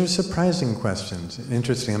 these are surprising questions.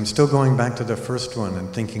 Interesting. I'm still going back to the first one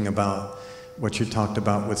and thinking about what you talked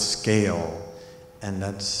about with scale, and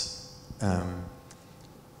that's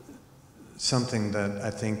something that I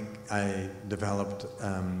think I developed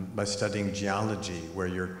by studying geology, where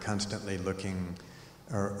you're constantly looking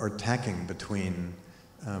or tacking between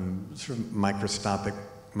sort of microscopic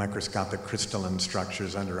microscopic crystalline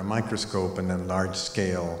structures under a microscope, and then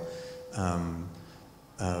large-scale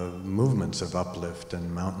movements of uplift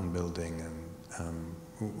and mountain building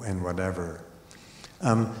and whatever.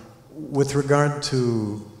 With regard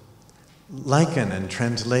to lichen and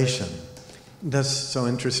translation, that's so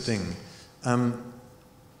interesting.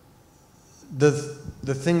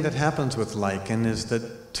 The thing that happens with lichen is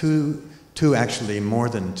that two, actually more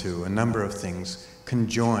than two, a number of things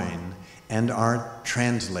conjoin and are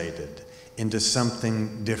translated into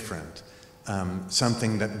something different,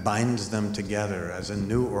 something that binds them together as a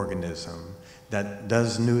new organism that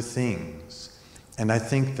does new things. And I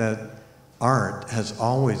think that art has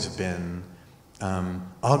always been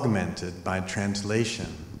augmented by translation.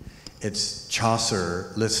 It's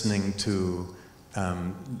Chaucer listening to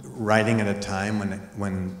writing at a time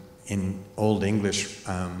when in Old English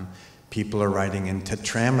people are writing in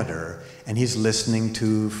tetrameter, and he's listening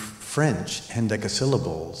to French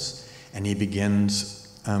hendecasyllables, and he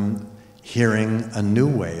begins hearing a new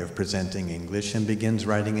way of presenting English and begins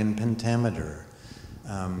writing in pentameter.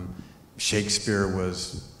 Shakespeare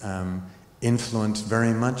was influenced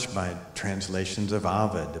very much by translations of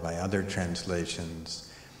Ovid, by other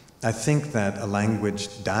translations. I think that a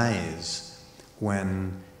language dies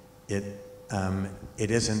when it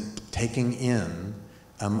isn't taking in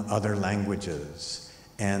other languages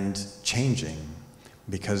and changing,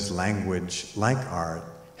 because language, like art,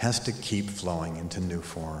 has to keep flowing into new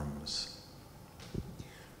forms.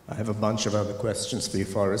 I have a bunch of other questions for you,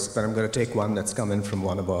 Forrest, but I'm going to take one that's come in from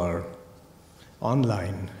one of our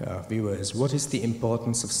online viewers. What is the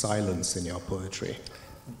importance of silence in your poetry?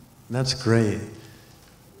 That's great.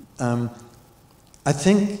 I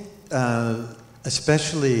think,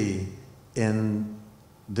 especially in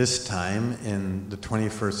this time, in the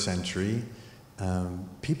 21st century,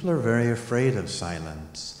 people are very afraid of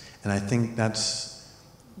silence. And I think that's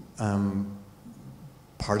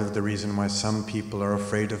part of the reason why some people are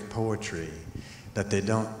afraid of poetry, that they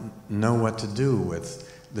don't know what to do with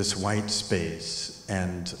this white space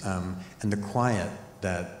and the quiet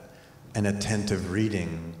that an attentive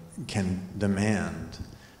reading can demand.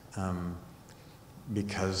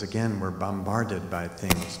 Because again, we're bombarded by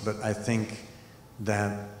things, but I think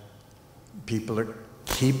that people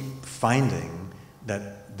keep finding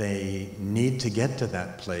that they need to get to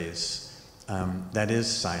that place that is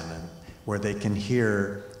silent, where they can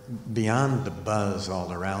hear beyond the buzz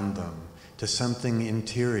all around them to something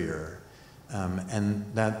interior. And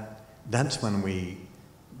that's when we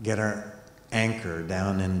get our anchor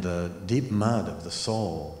down in the deep mud of the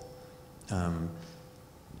soul.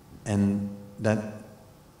 And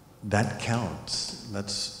that counts.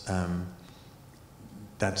 That's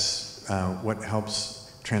what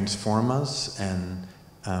helps transform us and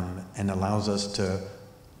allows us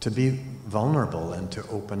to be vulnerable and to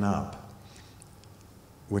open up,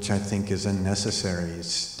 which I think is a necessary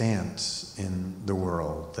stance in the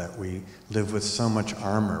world, that we live with so much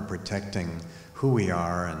armor protecting who we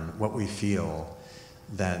are and what we feel,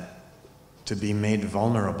 that to be made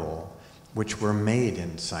vulnerable, which we're made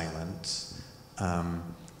in silence,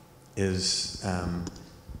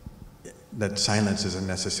 that silence is a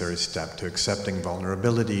necessary step to accepting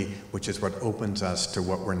vulnerability, which is what opens us to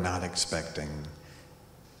what we're not expecting.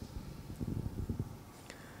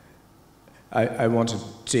 I want to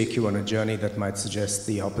take you on a journey that might suggest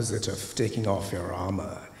the opposite of taking off your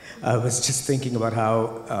armor. I was just thinking about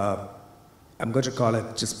how, I'm going to call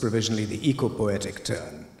it just provisionally the eco-poetic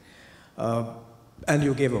turn. And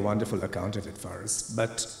you gave a wonderful account of it, Forrest.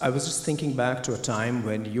 But I was just thinking back to a time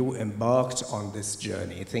when you embarked on this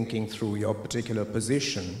journey, thinking through your particular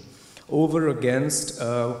position over against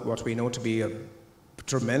what we know to be a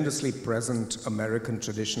tremendously present American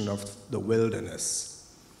tradition of the wilderness,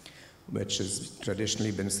 which has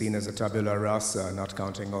traditionally been seen as a tabula rasa, not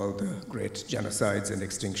counting all the great genocides and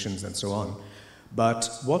extinctions and so on. But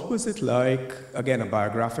what was it like, again, a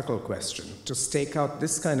biographical question, to stake out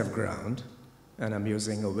this kind of ground, and I'm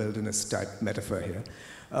using a wilderness-type metaphor here,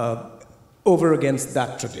 over against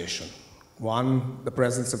that tradition? One, the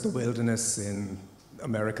presence of the wilderness in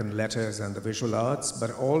American letters and the visual arts,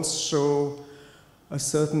 but also a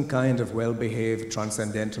certain kind of well-behaved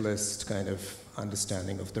transcendentalist kind of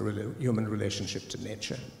understanding of the human relationship to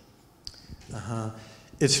nature.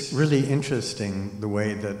 It's really interesting the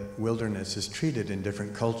way that wilderness is treated in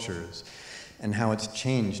different cultures and how it's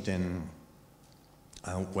changed in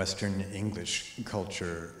Western English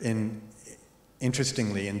culture.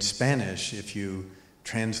 Interestingly, in Spanish, if you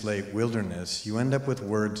translate wilderness, you end up with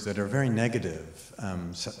words that are very negative,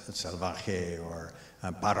 salvaje or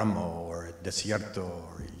páramo or desierto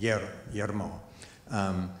or yermo.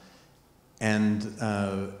 and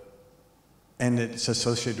it's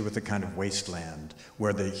associated with a kind of wasteland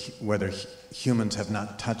where humans have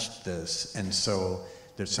not touched this, and so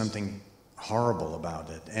there's something horrible about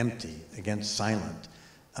it, empty, against silent.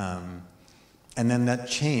 And then that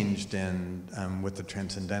changed with the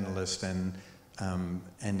transcendentalist, and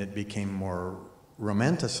it became more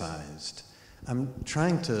romanticized. I'm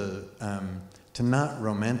trying to not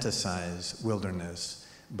romanticize wilderness,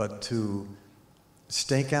 but to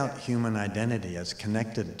stake out human identity as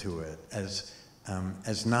connected to it, as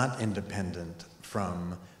not independent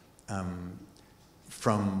from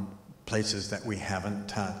places that we haven't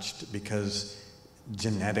touched, because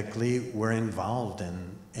genetically we're involved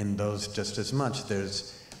in those just as much.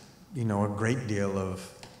 There's, a great deal of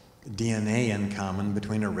DNA in common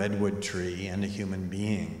between a redwood tree and a human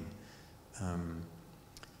being.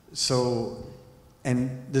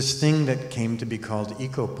 And this thing that came to be called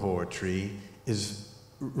eco-poetry is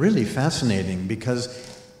really fascinating, because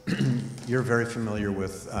you're very familiar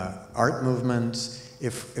with art movements.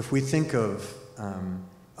 If we think of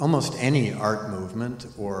almost any art movement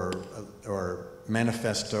or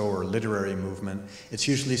manifesto or literary movement, it's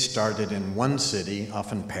usually started in one city,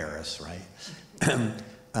 often Paris, right?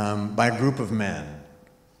 By a group of men.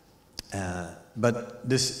 But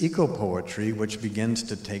this eco-poetry, which begins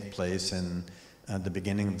to take place in the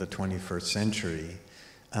beginning of the 21st century,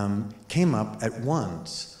 came up at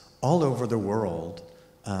once all over the world.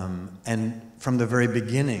 And from the very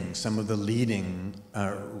beginning, some of the leading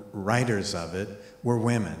writers of it were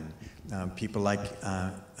women. People like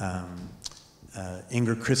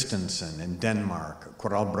Inger Christensen in Denmark,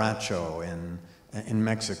 Coral Bracho in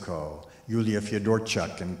Mexico, Julia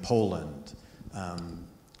Fjodorczak in Poland,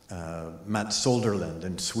 Mats Söderlund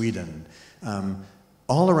in Sweden.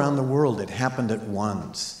 All around the world, it happened at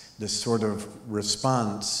once, this sort of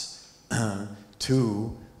response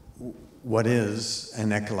to what is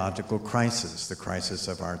an ecological crisis, the crisis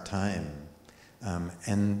of our time.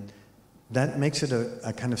 And that makes it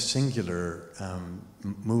a kind of singular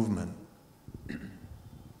movement.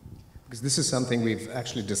 Because this is something we've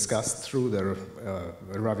actually discussed through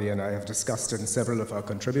Ravi and I have discussed it in several of our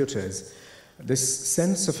contributors. This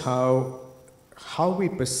sense of how we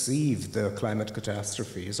perceive the climate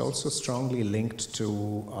catastrophe is also strongly linked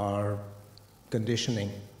to our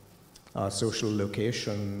conditioning, our social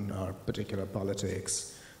location, our particular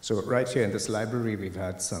politics. So right here in this library, we've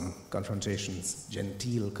had some confrontations,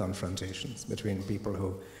 genteel confrontations, between people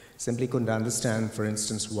who simply couldn't understand, for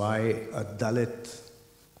instance, why a Dalit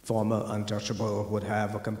former untouchable would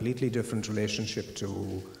have a completely different relationship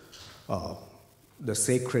to the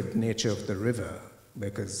sacred nature of the river,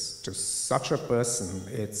 because to such a person,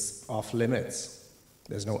 it's off limits.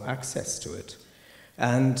 There's no access to it.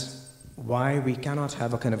 And why we cannot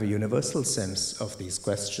have a kind of a universal sense of these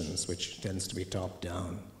questions, which tends to be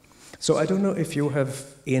top-down. So I don't know if you have,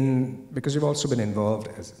 because you've also been involved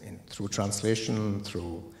through translation,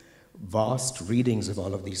 through vast readings of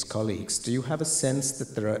all of these colleagues, do you have a sense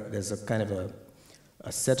that there's a kind of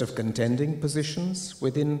a set of contending positions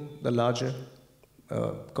within the larger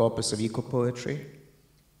corpus of eco-poetry?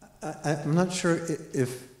 I'm not sure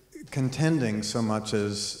if contending so much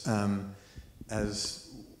as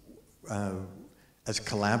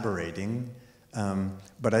collaborating,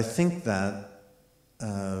 but I think that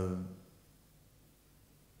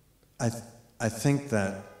I think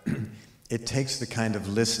that it takes the kind of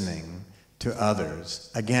listening to others,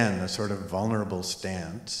 again, a sort of vulnerable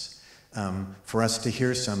stance, for us to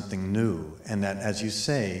hear something new, and that, as you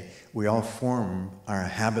say, we all form our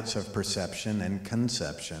habits of perception and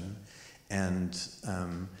conception,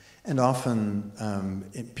 and often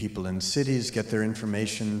people in cities get their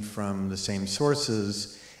information from the same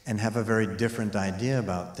sources and have a very different idea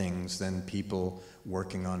about things than people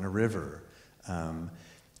working on a river,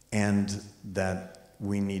 and that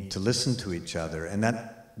we need to listen to each other, and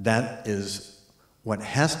that is what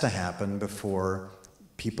has to happen before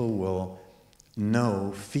people will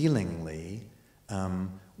know feelingly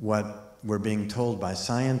what we're being told by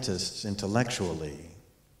scientists intellectually.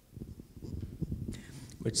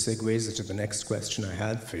 Which segues into the next question I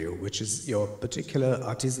had for you, which is your particular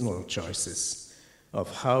artisanal choices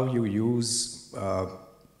of how you use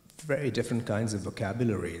very different kinds of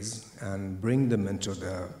vocabularies and bring them into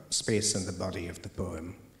the space and the body of the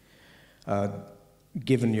poem.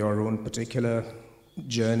 Given your own particular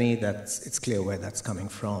journey, it's clear where that's coming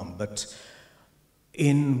from, but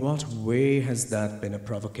in what way has that been a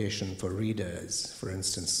provocation for readers? For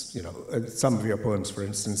instance, some of your poems, for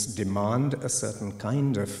instance, demand a certain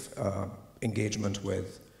kind of engagement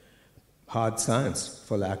with hard science,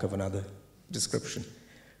 for lack of another description.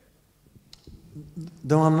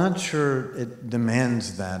 though I'm not sure it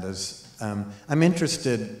demands that. I'm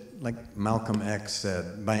interested, like Malcolm X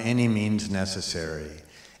said, by any means necessary.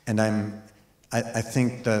 And I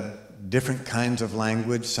think that different kinds of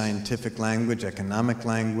language, scientific language, economic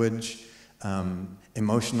language,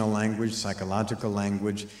 emotional language, psychological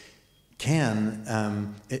language,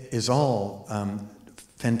 is all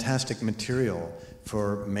fantastic material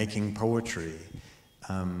for making poetry.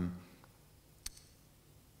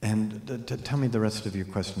 And tell me the rest of your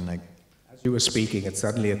question. As you were speaking, it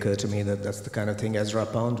suddenly occurred to me that that's the kind of thing Ezra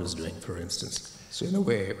Pound was doing, for instance. So in a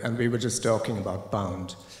way, and we were just talking about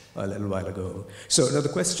Pound a little while ago. So now the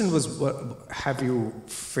question was, have you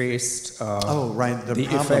faced the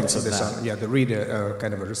effects of this on the reader,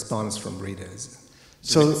 kind of a response from readers?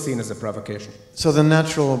 So it's seen as a provocation. So the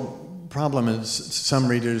natural problem is some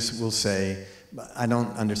readers will say, I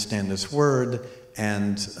don't understand this word,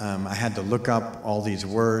 and I had to look up all these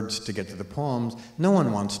words to get to the poems. No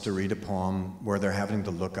one wants to read a poem where they're having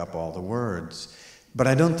to look up all the words. But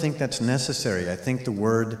I don't think that's necessary. I think the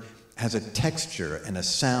word has a texture and a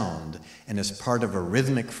sound and is part of a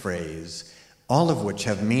rhythmic phrase, all of which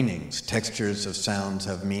have meanings. Textures of sounds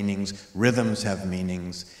have meanings, rhythms have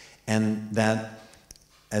meanings, and that,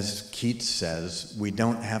 as Keats says, we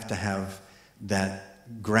don't have to have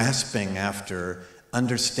that grasping after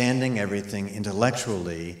understanding everything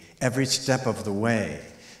intellectually every step of the way.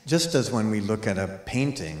 Just as when we look at a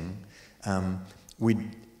painting, in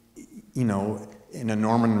a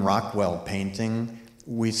Norman Rockwell painting,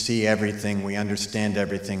 we see everything, we understand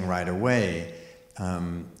everything right away.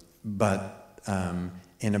 But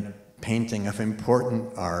in a painting of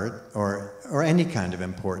important art, or any kind of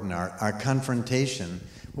important art, our confrontation,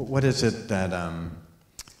 what is it that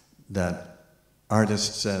that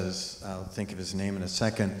artist says, I'll think of his name in a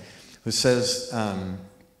second, who says,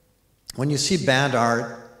 when you see bad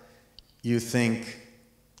art, you think,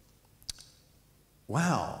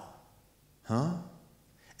 wow, huh?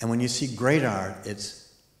 And when you see great art,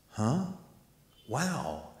 it's, huh?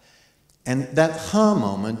 Wow. And that huh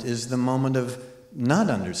moment is the moment of not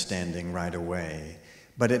understanding right away,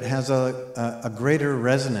 but it has a greater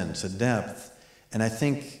resonance, a depth, and I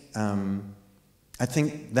think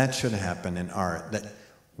that should happen in art, that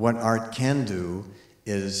what art can do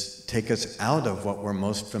is take us out of what we're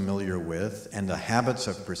most familiar with and the habits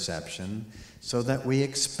of perception so that we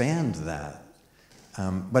expand that.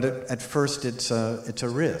 But at first it's a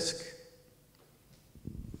risk.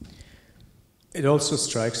 It also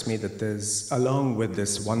strikes me that there's, along with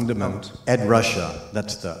this wonderment... Ed Ruscha,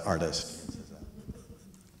 that's the artist.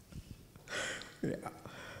 Yeah.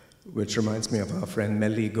 Which reminds me of our friend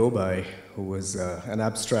Melly Gobai, who was an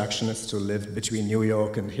abstractionist who lived between New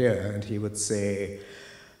York and here, and he would say,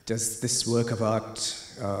 does this work of art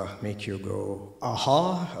make you go,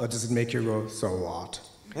 aha, or does it make you go, so what?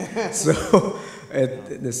 So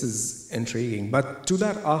this is intriguing. But to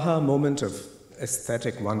that aha moment of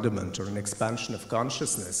aesthetic wonderment or an expansion of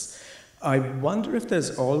consciousness, I wonder if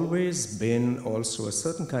there's always been also a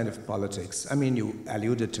certain kind of politics. I mean, you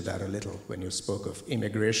alluded to that a little when you spoke of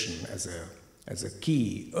immigration as a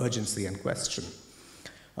key urgency and question.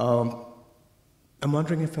 I'm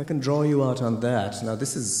wondering if I can draw you out on that. Now,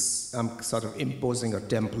 I'm sort of imposing a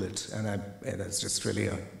template, and it's just really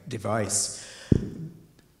a device.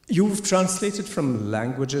 You've translated from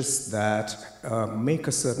languages that make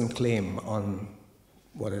a certain claim on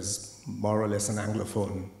what is more or less an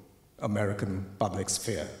Anglophone American public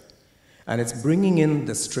sphere. And it's bringing in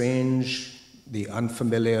the strange, the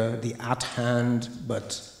unfamiliar, the at-hand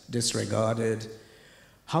but disregarded.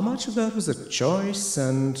 How much of that was a choice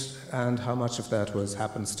and how much of that was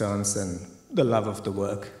happenstance and the love of the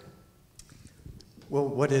work? Well,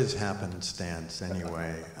 what is happenstance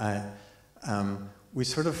anyway? We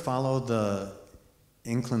sort of follow the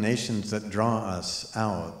inclinations that draw us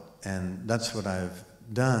out, and that's what I've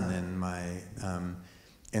done in my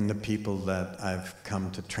in the people that I've come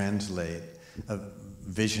to translate. A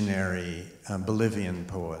visionary Bolivian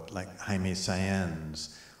poet like Jaime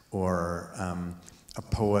Sáenz, or a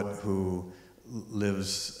poet who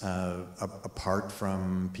lives apart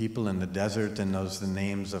from people in the desert and knows the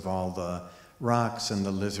names of all the rocks and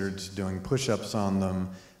the lizards doing push-ups on them,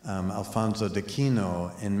 Alfonso de Quino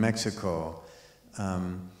in Mexico.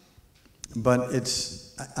 But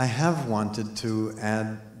I have wanted to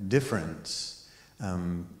add difference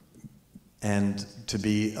and to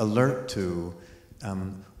be alert to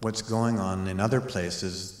what's going on in other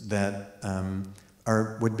places that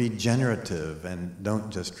would be generative and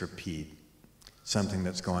don't just repeat something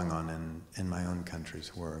that's going on in my own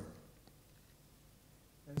country's work.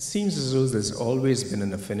 It seems as though there's always been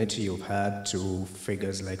an affinity you've had to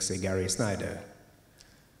figures like, say, Gary Snyder.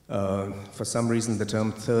 For some reason, the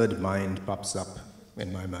term third mind pops up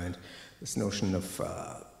in my mind. This notion of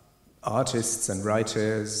artists and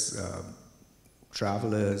writers,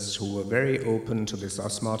 travelers who were very open to this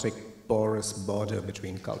osmotic, porous border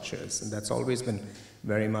between cultures. And that's always been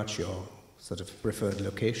very much your sort of preferred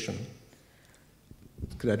location.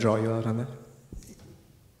 Could I draw you out on that?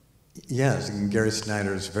 Yes, and Gary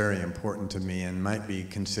Snyder is very important to me and might be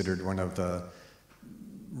considered one of the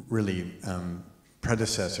really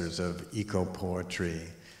predecessors of eco-poetry.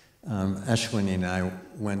 Ashwini and I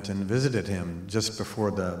went and visited him just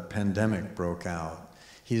before the pandemic broke out.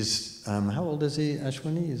 He's, how old is he,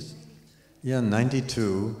 Ashwini? He's,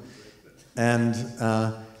 92.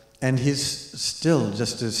 And he's still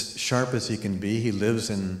just as sharp as he can be. He lives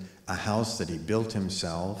in a house that he built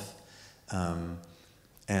himself,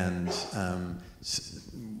 and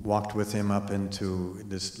walked with him up into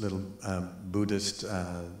this little Buddhist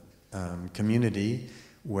community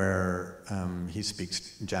where he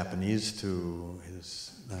speaks Japanese to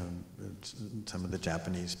his some of the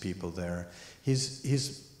Japanese people there.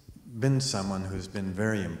 He's been someone who's been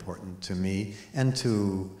very important to me and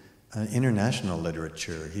to international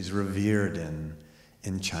literature. He's revered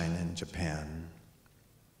in China and Japan.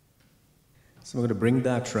 So I'm going to bring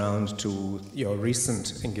that round to your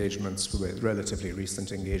recent engagements with, relatively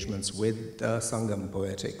recent engagements with Sangam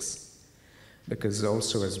poetics. Because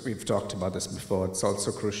also, as we've talked about this before, it's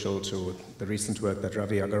also crucial to the recent work that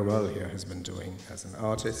Ravi Agarwal here has been doing as an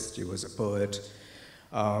artist. He was a poet.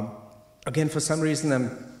 Again, for some reason,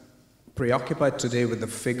 I'm preoccupied today with the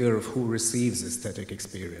figure of who receives aesthetic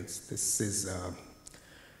experience. This is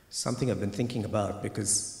something I've been thinking about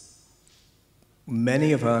because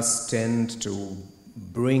many of us tend to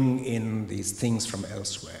bring in these things from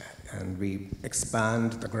elsewhere, and we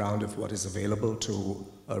expand the ground of what is available to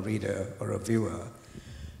a reader or a viewer.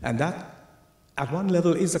 And that, at one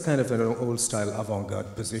level, is a kind of an old-style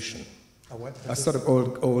avant-garde position. A sort of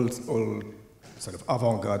old sort of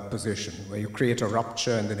avant-garde position, where you create a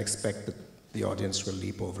rupture and then expect that the audience will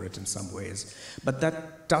leap over it in some ways. But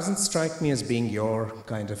that doesn't strike me as being your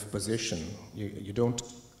kind of position. You don't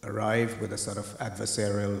arrive with a sort of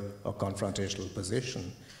adversarial or confrontational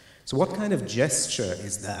position. So what kind of gesture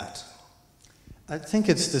is that? I think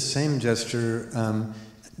it's the same gesture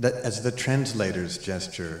as the translator's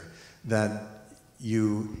gesture, that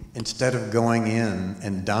you, instead of going in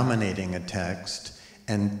and dominating a text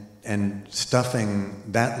and stuffing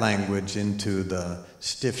that language into the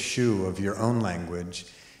stiff shoe of your own language,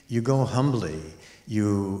 you go humbly.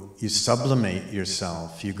 You sublimate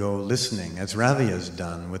yourself. You go listening, as Ravi has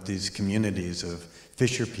done with these communities of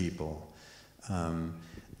fisher people.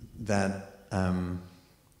 That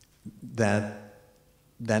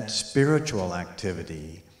spiritual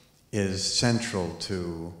activity is central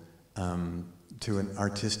to an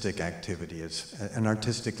artistic activity, an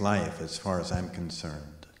artistic life, as far as I'm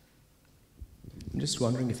concerned. I'm just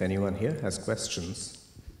wondering if anyone here has questions.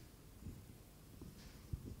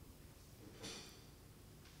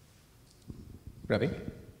 Ravi? Do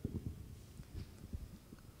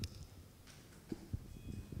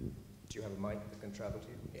you have a mic that can travel to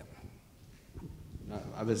you? Yeah.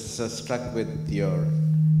 I was struck with your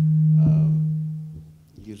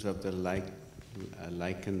use of the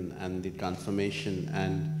lichen and the transformation,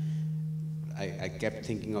 and I kept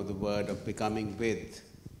thinking of the word of becoming with,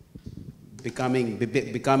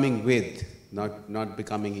 not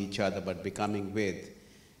becoming each other, but becoming with,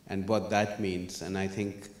 and what that means. And I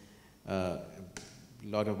think a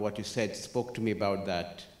lot of what you said spoke to me about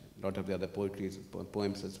that. A lot of the other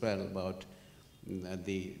poems as well, about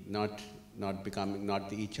the not becoming, not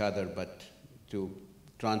the each other, but to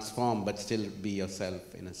transform, but still be yourself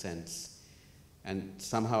in a sense. And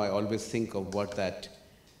somehow I always think of what that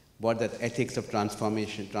ethics of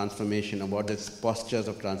transformation, or what the postures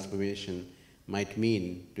of transformation might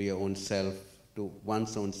mean to your own self, to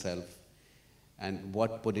one's own self, and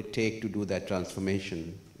what would it take to do that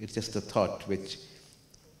transformation. It's just a thought which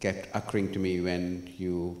kept occurring to me when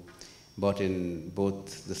you brought in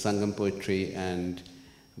both the Sangam poetry and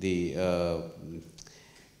the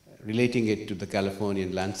relating it to the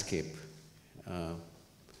Californian landscape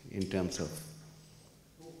in terms of.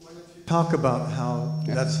 Talk about how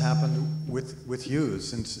that's happened with you,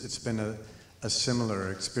 since it's been a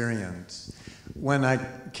similar experience. When I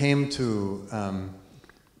came to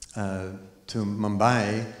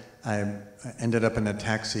Mumbai, I ended up in a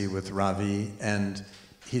taxi with Ravi, and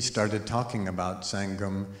he started talking about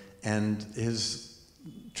Sangam and his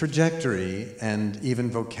trajectory and even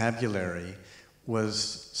vocabulary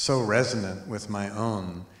was so resonant with my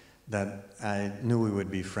own that I knew we would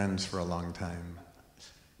be friends for a long time.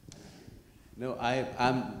 No,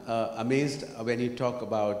 I'm amazed when you talk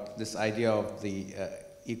about this idea of the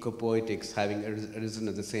eco-poetics having arisen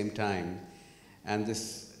at the same time, and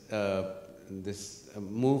this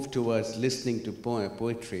move towards listening to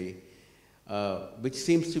poetry, which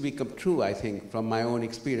seems to become true, I think, from my own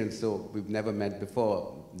experience, though we've never met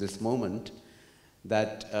before this moment,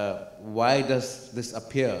 that why does this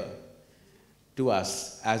appear to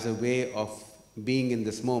us as a way of being in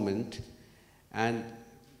this moment, and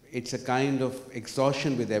it's a kind of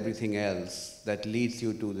exhaustion with everything else that leads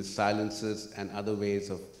you to the silences and other ways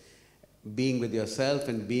of being with yourself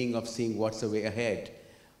and being of seeing what's the way ahead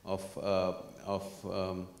of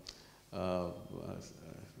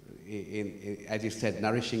as you said,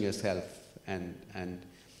 nourishing yourself. And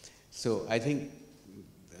so I think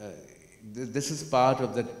this is part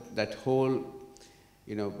of that whole,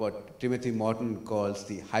 you know, what Timothy Morton calls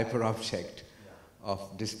the hyper-object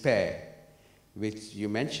of despair, which you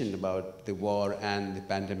mentioned about the war and the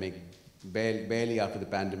pandemic. Barely after the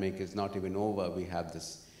pandemic is not even over, we have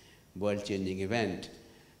this world-changing event.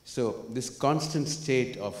 So this constant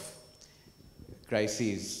state of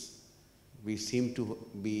crises we seem to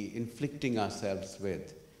be inflicting ourselves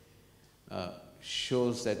with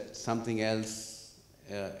shows that something else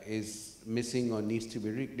is missing or needs to be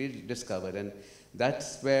rediscovered. And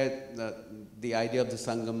that's where the idea of the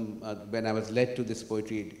Sangam, when I was led to this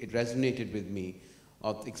poetry, it resonated with me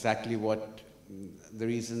of exactly what the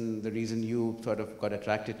reason you sort of got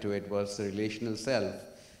attracted to it was the relational self,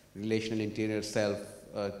 relational interior self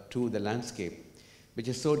to the landscape, which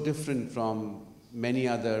is so different from many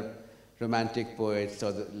other romantic poets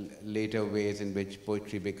or the later ways in which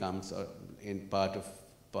poetry becomes in part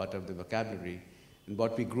of the vocabulary and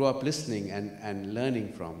what we grew up listening and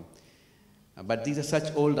learning from. But these are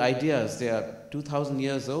such old ideas. They are 2,000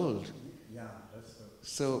 years old. Yeah, that's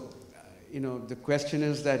so, you know, the question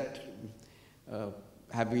is that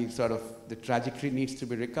have we sort of, the trajectory needs to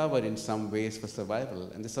be recovered in some ways for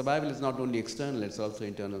survival. And the survival is not only external, it's also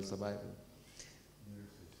internal survival.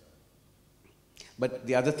 But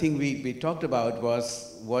the other thing we talked about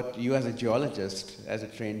was what you as a geologist, as a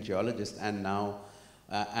trained geologist, and now,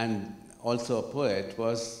 and also a poet,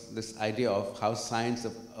 was this idea of how science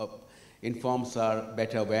informs our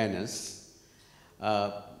better awareness.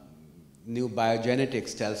 New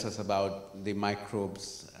biogenetics tells us about the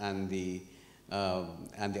microbes and the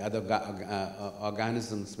other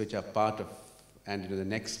organisms which are part of, and the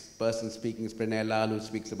next person speaking is Pranay Lal, who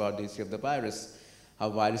speaks about the issue of the virus, how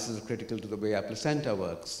viruses are critical to the way our placenta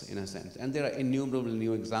works, in a sense. And there are innumerable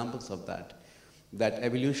new examples of that. That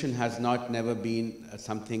evolution has never been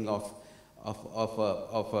something of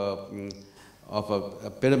a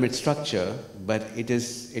pyramid structure, but it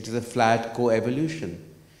is a flat co-evolution.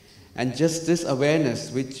 And just this awareness,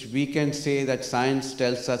 which we can say that science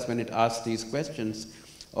tells us when it asks these questions,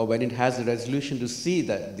 or when it has a resolution to see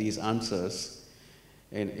that these answers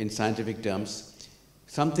in scientific terms,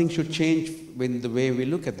 something should change in the way we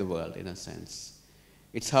look at the world, in a sense.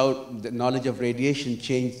 It's how the knowledge of radiation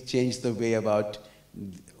changed the way about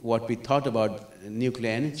what we thought about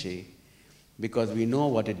nuclear energy, because we know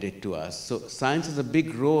what it did to us. So science has a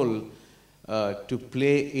big role to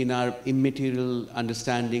play in our immaterial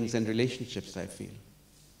understandings and relationships, I feel.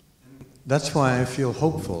 That's why I feel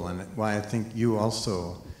hopeful, and why I think you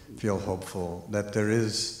also feel hopeful, that there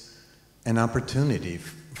is an opportunity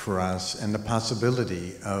for us and the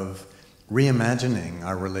possibility of reimagining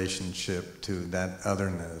our relationship to that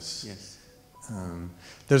otherness. Yes.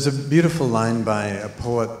 There's a beautiful line by a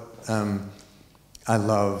poet I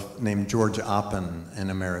love named George Oppen,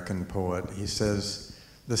 an American poet. He says,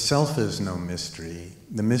 "The self is no mystery.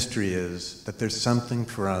 The mystery is that there's something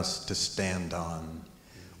for us to stand on.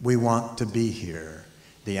 We want to be here,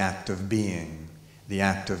 the act of being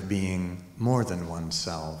more than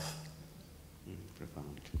oneself."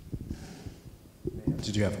 Profound.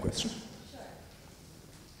 Did you have a question?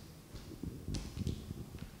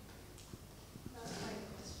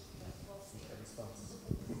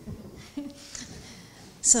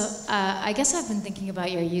 So I guess I've been thinking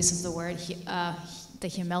about your use of the word, the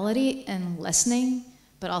humility in listening,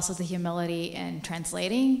 but also the humility in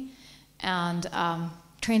translating. And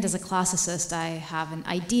trained as a classicist, I have an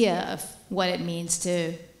idea of what it means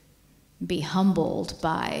to be humbled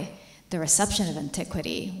by the reception of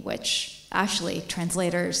antiquity, which actually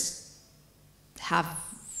translators have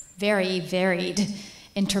very varied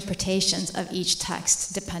interpretations of each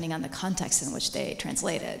text depending on the context in which they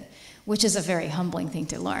translate it, which is a very humbling thing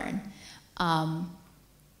to learn.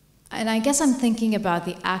 And I guess I'm thinking about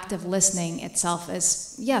the act of listening itself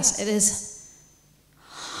as, yes, it is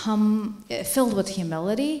filled with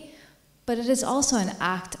humility, but it is also an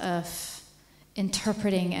act of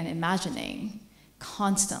interpreting and imagining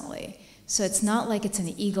constantly. So it's not like it's an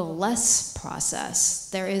ego-less process.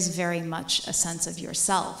 There is very much a sense of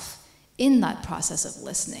yourself in that process of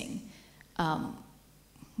listening.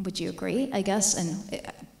 Would you agree, I guess? And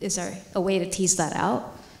is there a way to tease that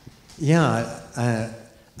out? Yeah,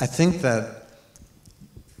 I think that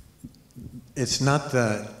it's not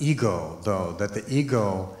the ego, though, that the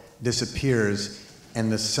ego disappears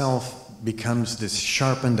and the self becomes this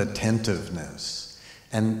sharpened attentiveness.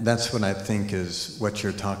 And that's what I think is what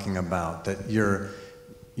you're talking about, that you're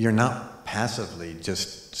not passively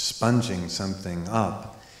just sponging something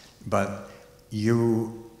up, but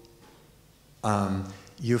you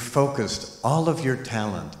focused all of your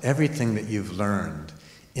talent, everything that you've learned,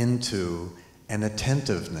 into an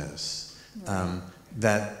attentiveness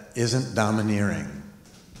that isn't domineering.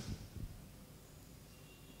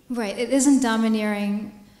 Right, it isn't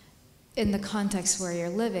domineering in the context where you're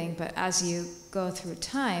living, but as you go through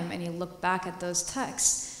time and you look back at those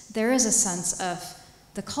texts, there is a sense of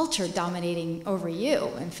the culture dominating over you,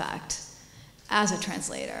 in fact, as a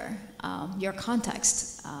translator, your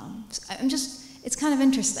context. It's kind of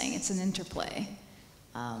interesting, it's an interplay.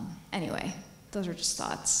 Anyway, those are just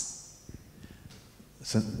thoughts.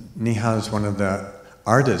 So Neha is one of the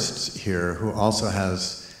artists here who also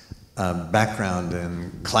has a background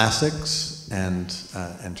in classics and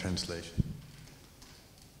translation.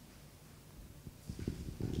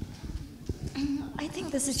 I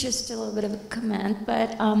think this is just a little bit of a comment,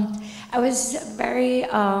 but I was very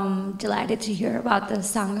delighted to hear about the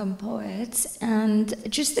Sangam poets and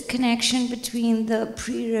just the connection between the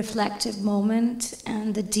pre-reflective moment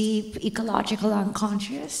and the deep ecological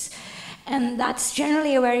unconscious. And that's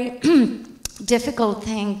generally a very difficult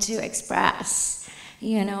thing to express,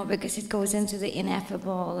 you know, because it goes into the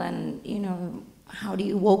ineffable and, you know, how do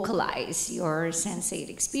you vocalize your sensate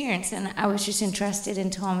experience? And I was just interested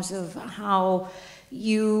in terms of how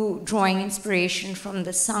you, drawing inspiration from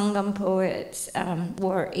the Sangam poets,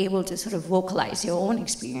 were able to sort of vocalize your own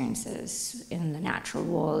experiences in the natural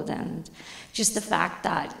world, and just the fact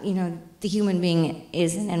that, you know, the human being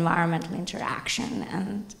is an environmental interaction,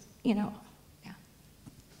 and, you know,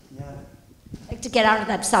 yeah. Like to get out of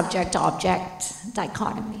that subject-object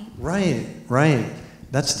dichotomy. Right, right.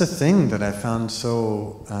 That's the thing that I found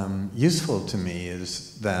so useful to me,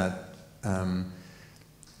 is that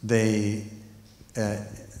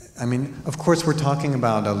I mean, of course we're talking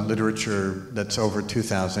about a literature that's over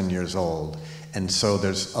 2,000 years old, and so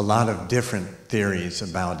there's a lot of different theories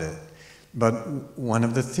about it. But one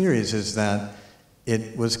of the theories is that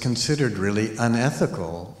it was considered really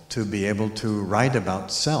unethical to be able to write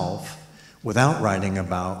about self without writing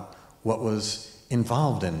about what was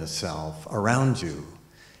involved in the self around you.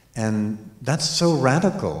 And that's so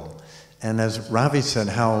radical. And as Ravi said,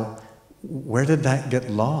 where did that get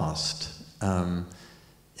lost in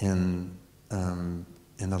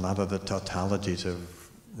a lot of the tautologies of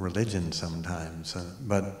religion sometimes?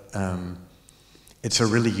 But it's a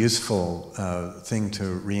really useful thing to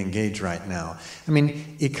re-engage right now. I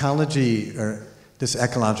mean, ecology, or this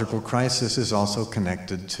ecological crisis, is also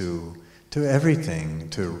connected to everything,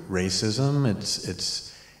 to racism.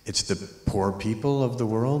 It's the poor people of the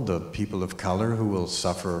world, the people of color, who will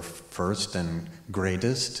suffer first and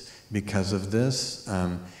greatest because of this.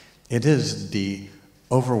 It is the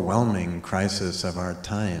overwhelming crisis of our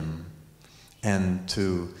time, and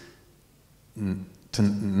to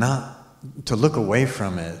look away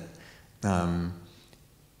from it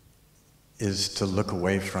is to look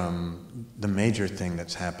away from the major thing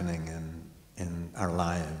that's happening in our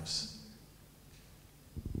lives.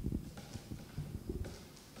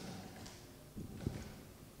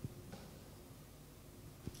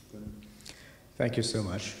 Thank you so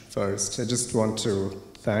much. First, I just want to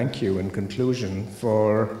thank you in conclusion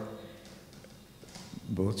for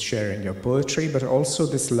both sharing your poetry, but also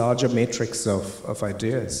this larger matrix of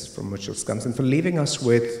ideas from which it comes, and for leaving us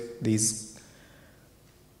with these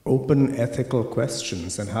open ethical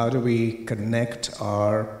questions. And how do we connect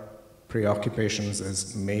our preoccupations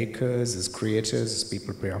as makers, as creators, as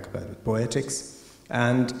people preoccupied with poetics,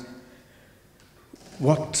 and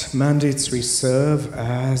what mandates we serve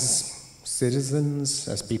as citizens,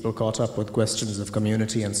 as people caught up with questions of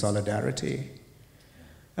community and solidarity.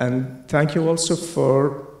 And thank you also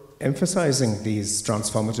for emphasizing these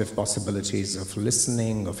transformative possibilities of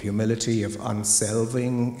listening, of humility, of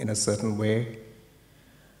unselving in a certain way,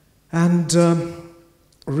 and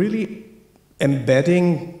really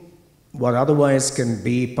embedding what otherwise can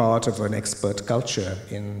be part of an expert culture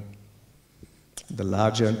in the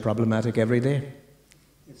larger and problematic everyday.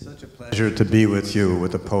 It's such a pleasure to be with you,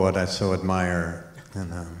 with a poet I so admire.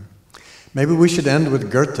 And maybe we should end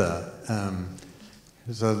with Goethe.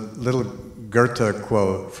 There's a little Goethe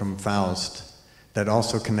quote from Faust that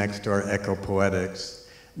also connects to our eco-poetics.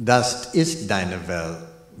 Das ist deine Welt,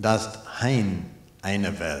 das hein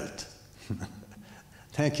eine Welt.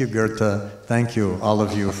 Thank you, Goethe. Thank you, all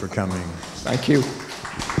of you, for coming. Thank you.